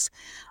cyclists.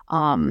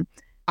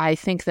 I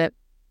think that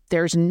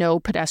there's no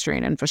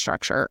pedestrian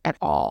infrastructure at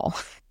all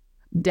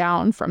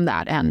down from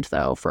that end,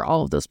 though, for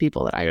all of those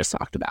people that I just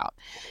talked about.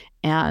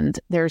 And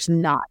there's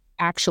not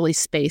actually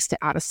space to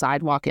add a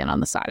sidewalk in on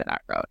the side of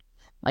that road.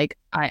 Like,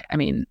 I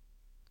mean,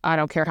 I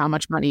don't care how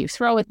much money you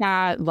throw at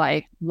that.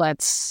 Like,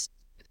 there's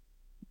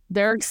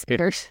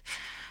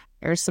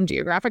some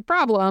geographic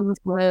problems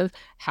with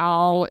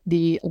how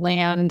the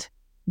land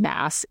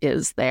mass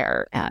is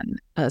there, and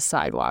a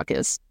sidewalk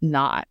is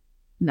not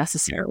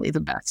necessarily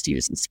the best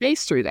use of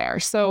space through there.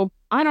 So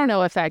I don't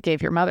know if that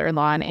gave your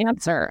mother-in-law an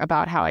answer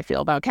about how I feel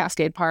about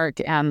Cascade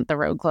Park and the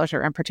road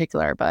closure in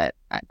particular, but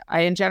I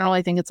in general,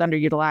 I think it's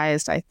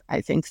underutilized.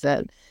 I think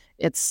that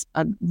it's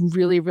a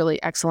really,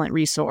 really excellent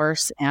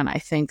resource, and I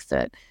think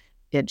that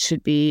it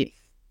should be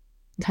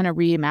kind of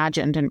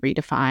reimagined and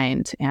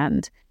redefined.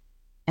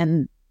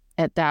 And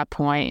at that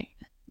point,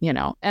 you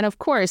know, and of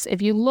course,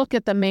 if you look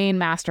at the main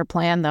master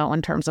plan, though,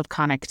 in terms of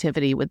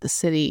connectivity with the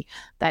city,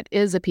 that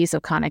is a piece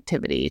of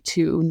connectivity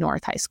to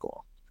North High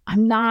School.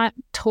 I'm not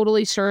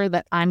totally sure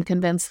that I'm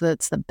convinced that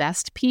it's the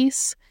best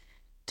piece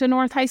to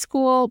North High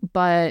School,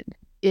 but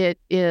it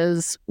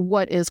is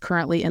what is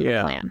currently in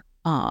the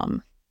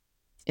plan.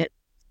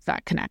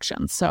 That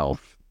connection. So,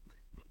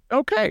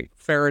 okay,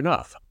 fair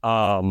enough.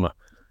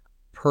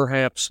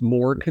 Perhaps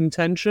more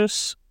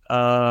contentious.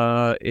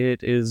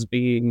 It is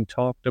being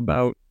talked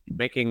about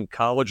making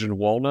College and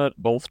Walnut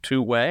both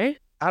two-way.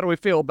 How do we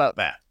feel about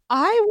that?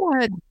 I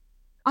want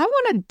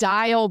to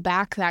dial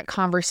back that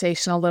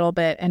conversation a little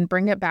bit and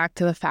bring it back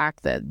to the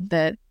fact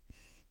that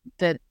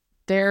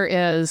there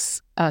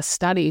is a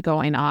study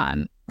going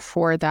on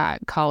for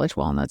that College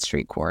Walnut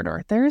Street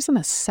corridor. There's an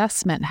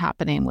assessment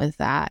happening with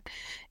that.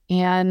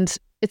 And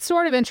it's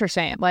sort of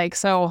interesting. Like,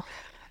 so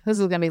this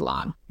is going to be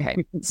long.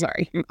 Okay,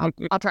 sorry.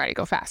 I'll try to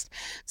go fast.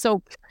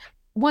 So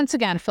once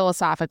again,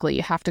 philosophically,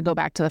 you have to go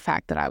back to the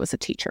fact that I was a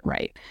teacher,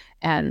 right?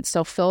 And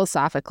so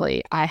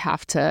philosophically, I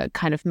have to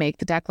kind of make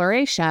the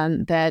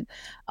declaration that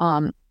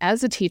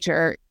as a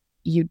teacher,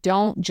 you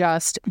don't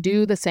just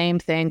do the same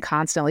thing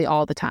constantly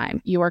all the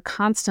time. You are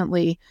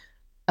constantly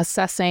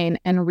assessing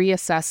and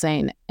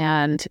reassessing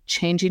and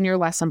changing your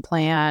lesson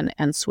plan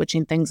and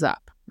switching things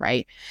up,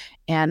 right?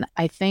 And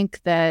I think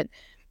that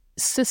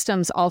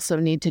systems also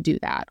need to do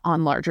that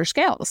on larger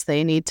scales.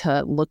 They need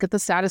to look at the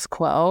status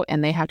quo,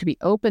 and they have to be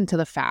open to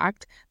the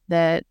fact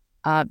that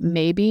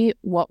maybe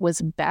what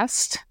was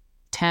best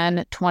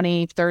 10,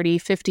 20, 30,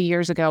 50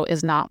 years ago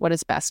is not what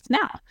is best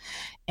now.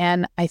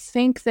 And I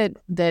think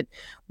that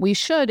we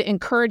should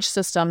encourage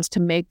systems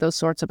to make those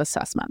sorts of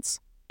assessments.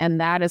 And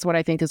that is what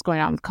I think is going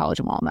on with College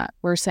and Walnut.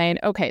 We're saying,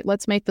 okay,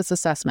 let's make this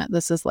assessment.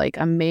 This is like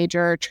a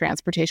major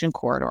transportation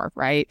corridor,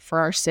 right, for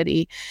our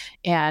city.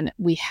 And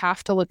we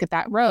have to look at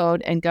that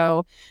road and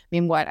go, I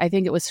mean, I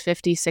think it was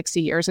 50,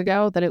 60 years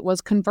ago that it was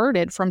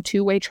converted from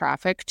two-way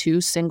traffic to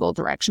single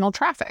directional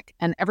traffic.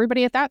 And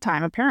everybody at that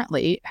time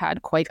apparently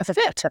had quite a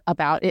fit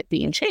about it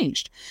being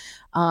changed.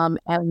 And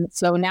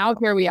so now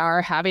here we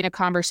are having a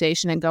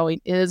conversation and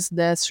going, is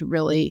this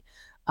really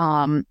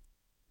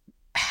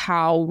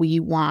how we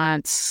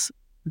want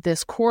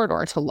this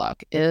corridor to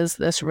look? Is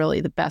this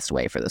really the best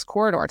way for this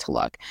corridor to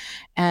look?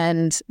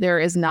 And there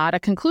is not a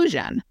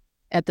conclusion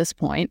at this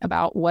point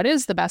about what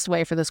is the best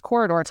way for this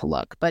corridor to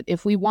look. But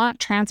if we want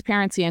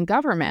transparency in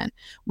government,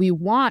 we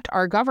want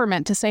our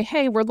government to say,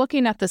 hey, we're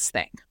looking at this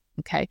thing.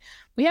 Okay,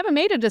 we haven't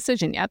made a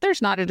decision yet.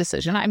 There's not a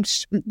decision.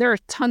 There are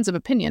tons of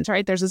opinions,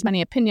 right? There's as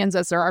many opinions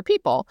as there are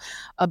people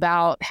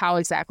about how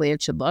exactly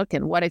it should look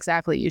and what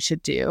exactly you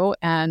should do.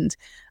 And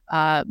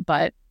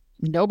but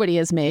nobody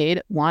has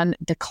made one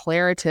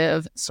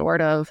declarative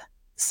sort of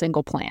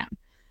single plan.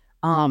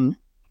 And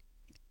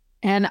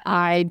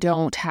I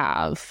don't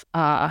have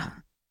a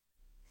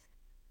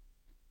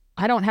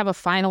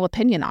final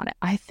opinion on it.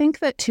 I think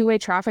that two-way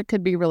traffic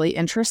could be really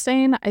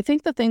interesting. I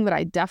think the thing that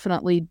I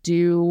definitely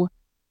do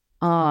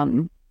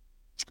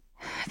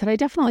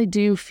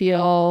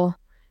feel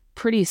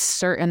pretty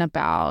certain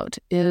about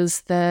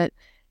is that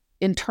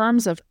in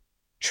terms of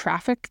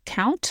traffic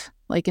count,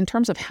 like in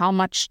terms of how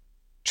much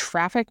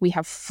traffic we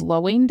have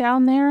flowing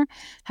down there,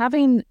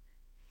 having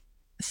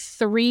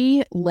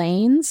 3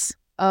 lanes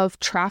of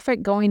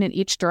traffic going in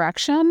each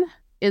direction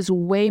is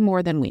way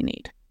more than we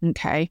need.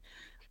 Okay.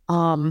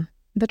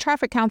 The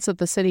traffic counts that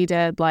the city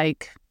did,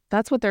 like,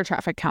 that's what their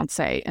traffic counts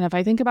say. And if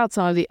I think about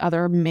some of the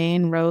other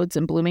main roads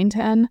in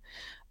Bloomington,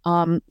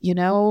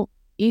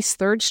 East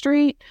 3rd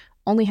Street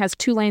only has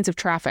 2 lanes of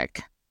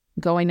traffic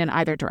going in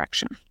either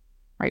direction,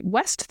 right?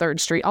 West 3rd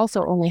Street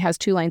also only has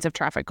 2 lanes of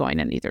traffic going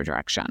in either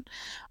direction.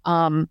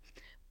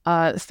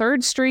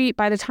 3rd Street,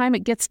 by the time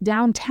it gets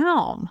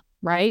downtown,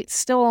 right,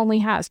 still only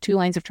has 2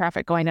 lanes of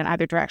traffic going in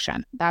either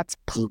direction. That's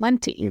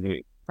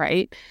plenty,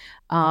 right,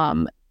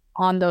 on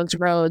those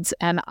roads.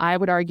 And I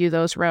would argue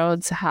those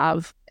roads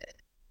have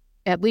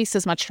at least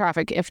as much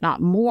traffic, if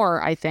not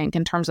more, I think,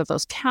 in terms of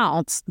those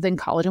counts than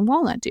College and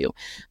Walnut do.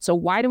 So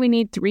why do we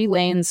need 3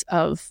 lanes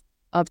of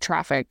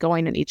traffic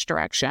going in each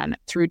direction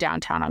through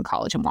downtown on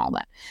College and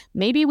Walnut?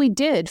 Maybe we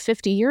did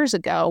 50 years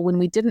ago when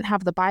we didn't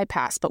have the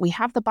bypass, but we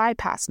have the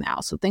bypass now.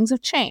 So things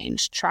have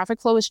changed.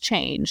 Traffic flow has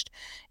changed.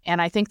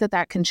 And I think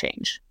that can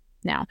change.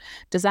 Now,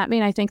 does that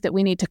mean I think that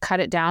we need to cut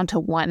it down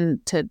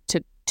to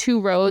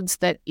 2 roads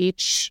that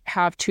each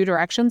have 2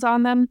 directions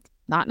on them?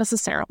 Not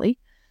necessarily.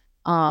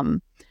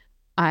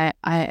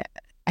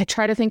 I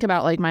try to think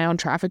about like my own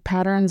traffic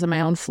patterns and my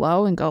own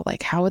flow and go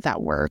like, how would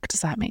that work? Does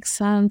that make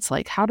sense?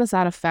 Like, how does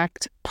that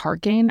affect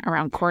parking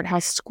around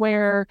Courthouse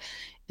Square?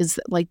 Does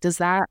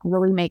that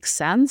really make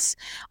sense?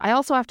 I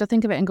also have to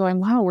think of it and going,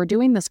 wow, we're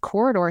doing this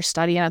corridor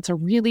study and it's a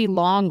really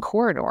long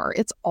corridor.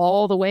 It's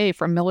all the way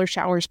from Miller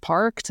Showers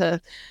Park to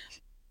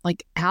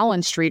like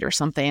Allen Street or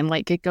something.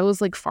 Like it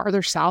goes like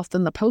farther south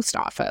than the post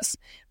office.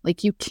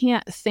 Like you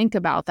can't think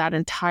about that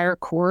entire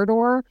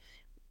corridor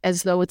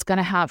as though it's going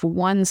to have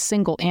one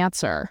single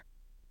answer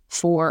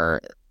for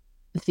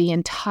the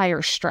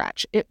entire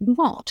stretch. It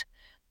won't.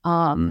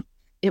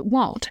 It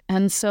won't.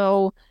 And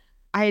so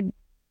I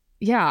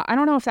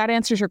don't know if that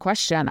answers your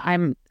question.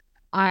 I'm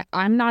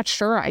not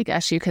sure, I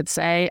guess you could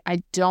say.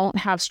 I don't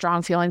have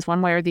strong feelings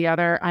one way or the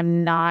other.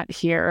 I'm not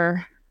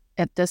here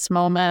at this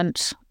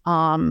moment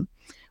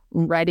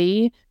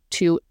ready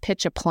to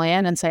pitch a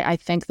plan and say, I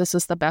think this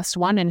is the best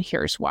one and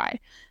here's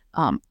why.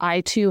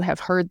 I too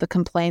have heard the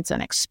complaints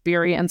and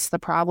experienced the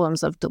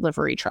problems of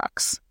delivery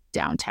trucks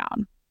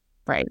downtown,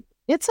 right?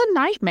 It's a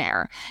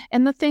nightmare.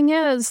 And the thing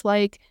is,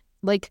 like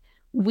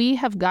we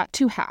have got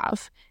to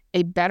have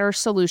a better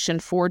solution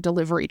for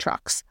delivery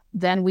trucks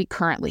than we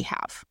currently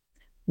have.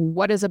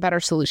 What is a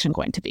better solution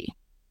going to be?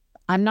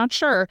 I'm not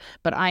sure,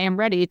 but I am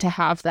ready to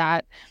have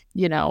that,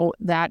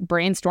 that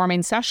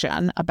brainstorming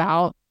session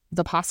about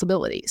the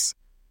possibilities,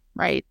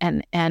 right?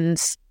 And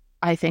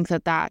I think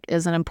that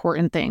is an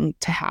important thing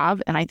to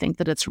have. And I think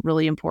that it's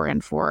really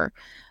important for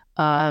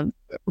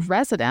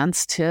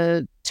residents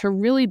to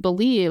really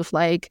believe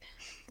like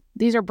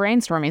these are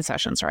brainstorming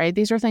sessions, right?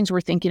 These are things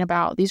we're thinking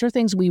about. These are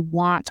things we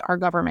want our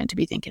government to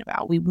be thinking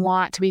about. We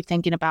want to be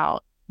thinking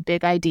about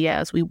big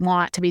ideas. We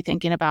want to be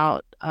thinking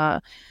about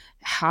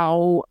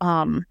how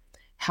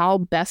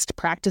best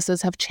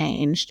practices have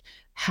changed,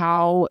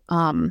 how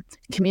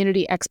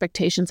community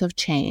expectations have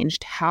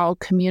changed, how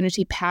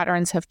community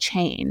patterns have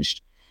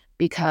changed.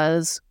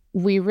 Because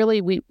we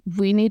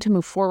need to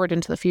move forward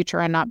into the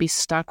future and not be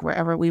stuck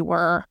wherever we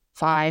were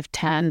 5,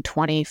 10,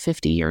 20,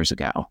 50 years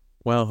ago.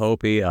 Well,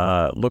 Hopi,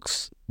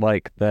 looks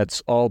like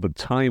that's all the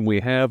time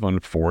we have,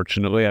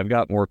 unfortunately. I've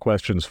got more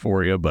questions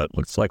for you, but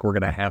looks like we're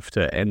going to have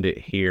to end it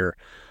here.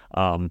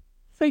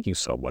 Thank you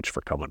so much for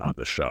coming on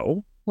the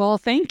show. Well,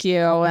 thank you.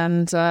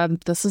 And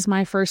this is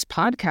my first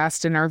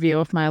podcast interview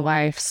of my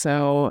life.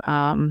 So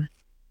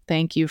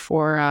thank you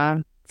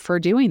for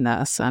doing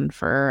this and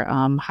for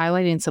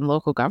highlighting some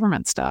local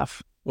government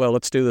stuff. Well,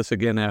 let's do this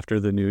again after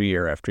the new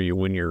year, after you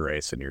win your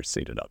race and you're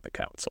seated on the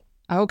council.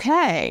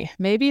 Okay.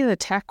 Maybe the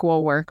tech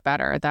will work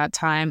better at that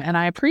time. And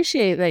I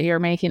appreciate that you're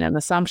making an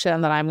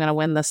assumption that I'm going to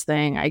win this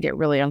thing. I get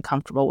really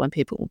uncomfortable when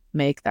people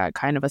make that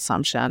kind of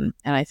assumption.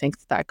 And I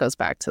think that goes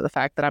back to the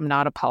fact that I'm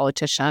not a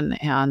politician.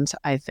 And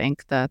I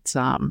think that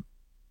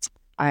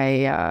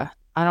I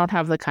don't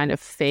have the kind of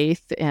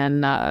faith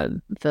in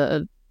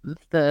the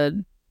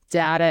the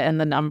data and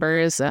the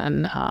numbers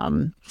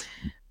and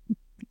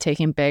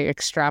taking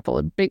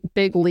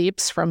big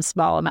leaps from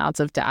small amounts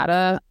of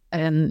data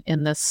and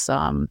in this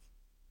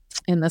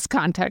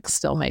context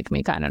still make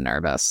me kind of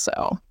nervous.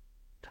 So,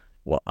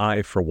 well,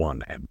 I, for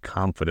one, am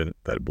confident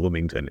that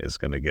Bloomington is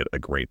going to get a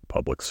great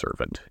public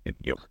servant in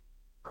you.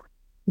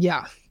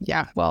 Yeah.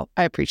 Well,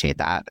 I appreciate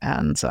that,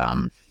 and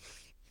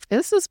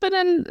this has been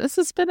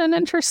an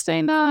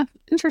interesting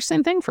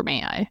thing for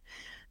me. I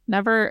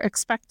never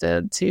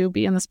expected to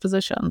be in this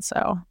position.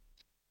 So,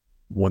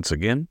 once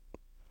again,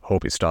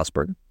 Hopi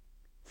Stossberg,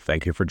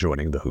 thank you for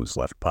joining the Who's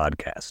Left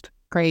podcast.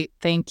 Great,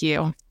 thank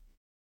you.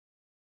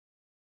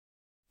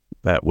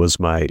 That was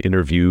my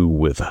interview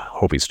with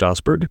Hopi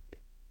Stossberg,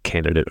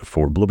 candidate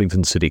for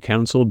Bloomington City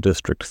Council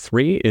District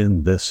 3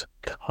 in this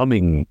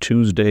coming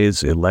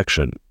Tuesday's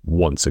election.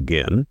 Once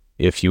again,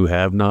 if you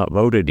have not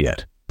voted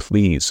yet,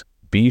 please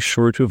be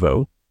sure to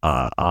vote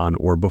on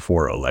or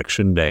before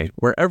Election Day.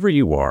 Wherever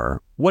you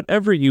are,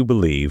 whatever you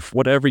believe,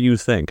 whatever you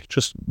think,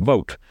 just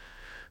vote.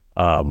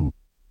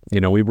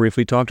 We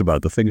briefly talked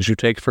about the things you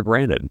take for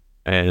granted.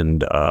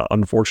 And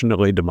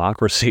unfortunately,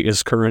 democracy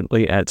is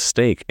currently at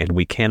stake, and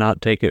we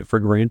cannot take it for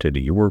granted.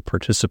 Your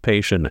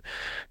participation,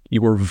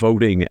 your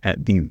voting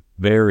at the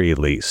very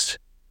least,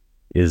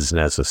 is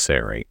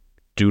necessary.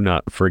 Do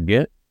not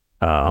forget,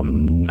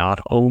 not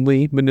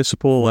only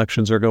municipal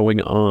elections are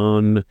going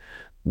on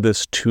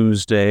this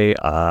Tuesday.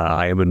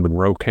 I am in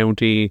Monroe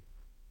County.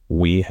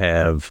 We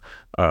have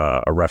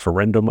a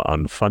referendum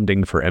on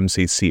funding for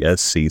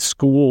MCCSC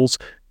schools.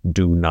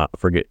 Do not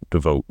forget to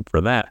vote for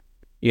that.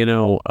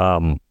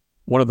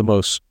 One of the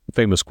most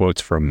famous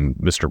quotes from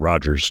Mr.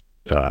 Rogers,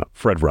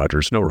 Fred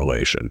Rogers, no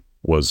relation,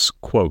 was,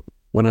 quote,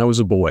 "When I was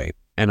a boy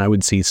and I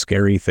would see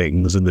scary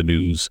things in the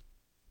news,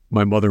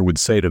 my mother would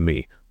say to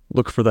me,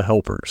 'Look for the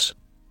helpers.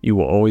 You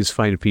will always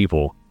find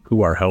people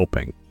who are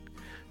helping.'"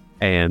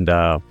 And,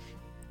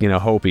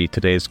 Hopi,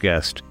 today's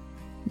guest,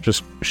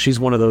 she's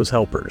one of those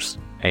helpers.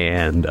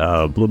 And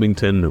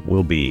Bloomington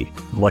will be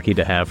lucky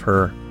to have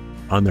her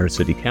on their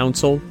city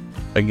council.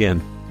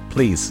 Again,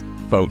 please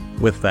vote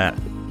with that.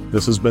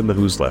 This has been the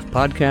Who's Left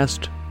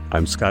podcast.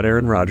 I'm Scott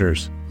Aaron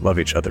Rogers. Love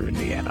each other,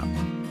 Indiana.